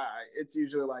three, it's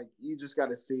usually like you just got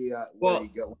to see where you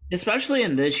go. Especially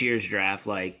in this year's draft,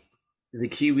 like the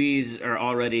QBs are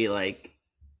already like,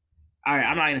 all right,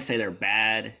 I'm not gonna say they're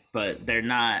bad, but they're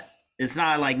not. It's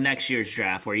not like next year's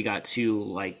draft where you got two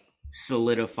like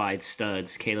solidified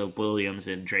studs, Caleb Williams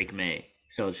and Drake May.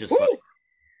 So it's just like,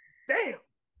 damn,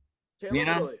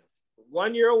 Caleb Williams,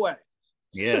 1 year away.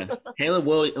 Yeah, Caleb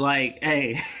Williams. Like,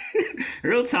 hey,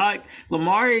 real talk,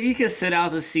 Lamar, you can sit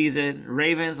out the season.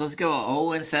 Ravens, let's go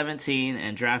 0-17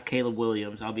 and draft Caleb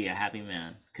Williams. I'll be a happy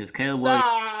man because Caleb Williams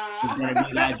is gonna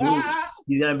be that dude.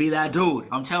 He's gonna be that dude.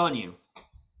 I'm telling you.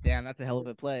 Damn, that's a hell of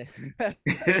a play. But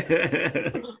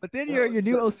then your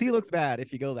new OC looks bad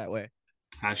if you go that way.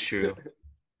 That's true.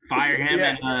 Fire him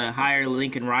and hire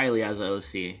Lincoln Riley as an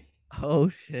OC. Oh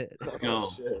shit! Let's go.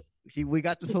 We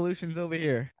got the solutions over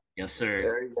here. Yes, sir.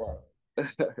 There you go.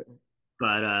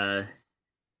 But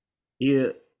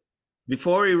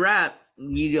before we wrap,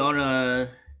 you gonna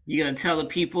tell the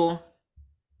people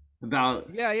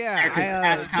about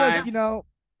pastime? Just,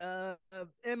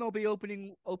 MLB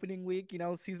opening week.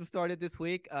 Season started this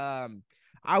week.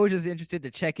 I was just interested to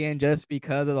check in just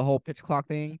because of the whole pitch clock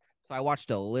thing. So I watched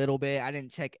a little bit. I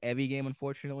didn't check every game,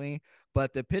 unfortunately,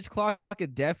 but the pitch clock,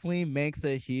 it definitely makes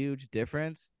a huge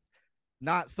difference.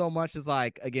 Not so much as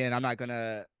like, again, I'm not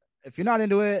gonna, if you're not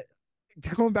into it,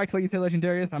 going back to what you said,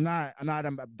 Legendarius, I'm not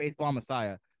a baseball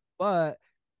messiah, but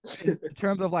in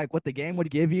terms of like what the game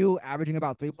would give you, averaging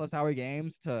about 3+ hour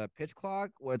games to pitch clock,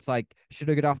 where it's like, should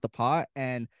I get off the pot?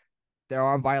 And there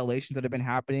are violations that have been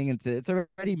happening, and it's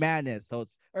already madness. So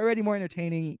it's already more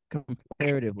entertaining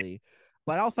comparatively.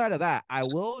 But outside of that, I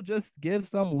will just give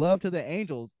some love to the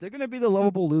Angels. They're going to be the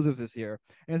lovable losers this year,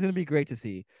 and it's going to be great to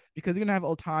see because you're going to have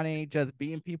Ohtani just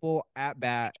beating people at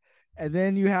bat. And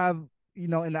then you have,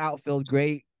 in the outfield,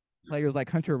 great players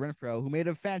like Hunter Renfroe, who made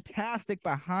a fantastic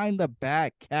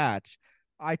behind-the-back catch.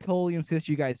 I totally insist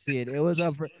you guys see it. It was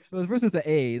versus the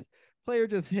A's. Player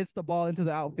just hits the ball into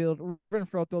the outfield.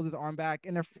 Renfroe throws his arm back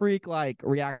in a freak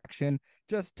reaction,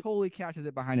 just totally catches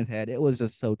it behind his head. It was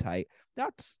just so tight.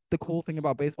 That's the cool thing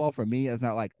about baseball for me, as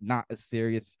not a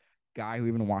serious guy who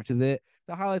even watches it.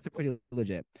 The highlights are pretty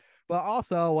legit. But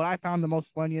also, what I found the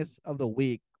most funniest of the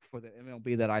week for the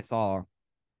MLB that I saw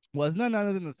was none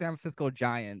other than the San Francisco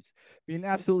Giants being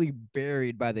absolutely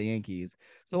buried by the Yankees.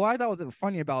 So what I thought was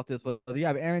funny about this was you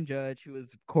have Aaron Judge, who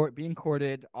was being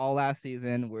courted all last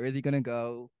season. Where is he going to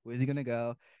go? Where is he going to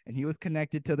go? And he was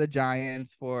connected to the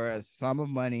Giants for a sum of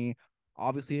money.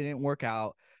 Obviously, it didn't work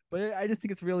out. But I just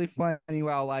think it's really funny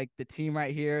while the team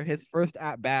right here, his first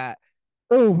at bat,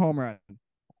 boom, home run.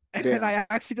 And I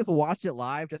actually just watched it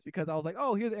live just because I was like,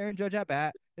 oh, here's Aaron Judge at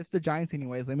bat. It's the Giants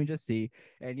anyways. Let me just see.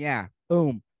 And yeah,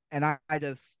 boom. And I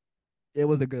just, it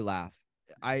was a good laugh.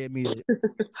 I immediately,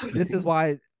 this is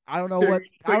why I don't know what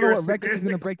record he's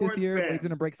going to break this year, but he's going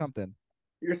to break something.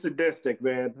 You're sadistic,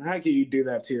 man. How can you do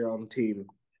that to your own team?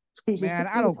 Man,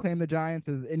 I don't claim the Giants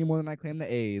as any more than I claim the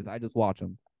A's. I just watch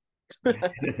them.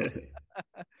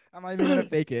 I'm not even going to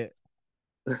fake it.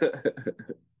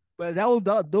 But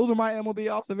those are my MLB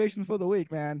observations for the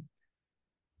week, man.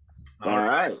 All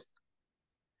right.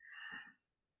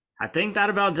 I think that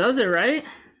about does it, right?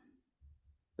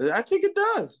 I think it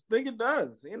does.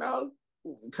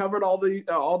 Covered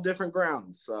all different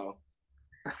grounds. So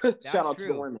shout out to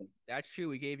the women. That's true.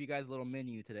 We gave you guys a little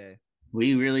menu today.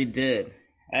 We really did.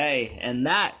 Hey, and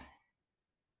that,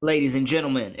 ladies and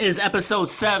gentlemen, is episode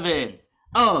 7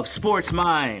 of Sports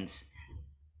Minds.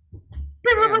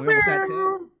 Yeah, we almost had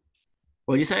 10.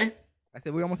 What'd you say? I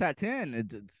said we almost had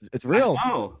 10. It's real.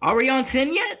 Oh, are we on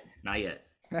 10 yet? Not yet.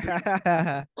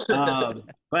 But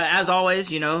as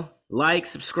always, like,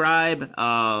 subscribe,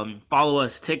 follow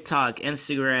us TikTok,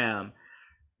 Instagram,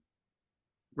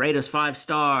 Rate us 5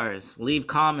 stars. Leave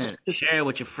comments. Share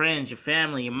with your friends, your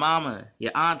family, your mama,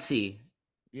 your auntie.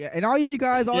 Yeah, and all you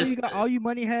guys, Sister. all you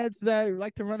money heads that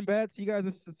like to run bets, you guys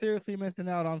are seriously missing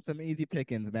out on some easy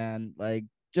pickings, man. Like,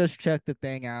 just check the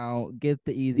thing out, get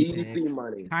the easy picks,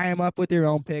 money. tie them up with your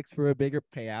own picks for a bigger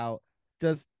payout.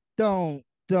 Just don't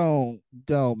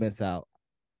miss out.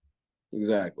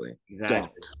 Exactly.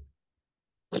 Exactly.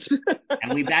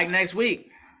 And we back next week.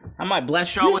 I might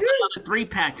bless y'all with another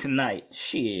 3-pack tonight.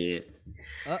 Shit.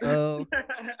 Uh-oh.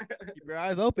 Keep your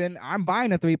eyes open. I'm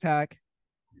buying a 3-pack.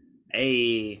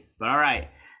 Hey, but all right.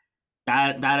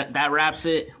 That wraps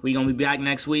it. We're gonna be back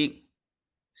next week.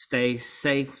 Stay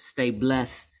safe, stay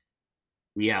blessed.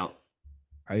 We out.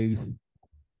 Peace.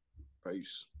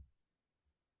 Peace.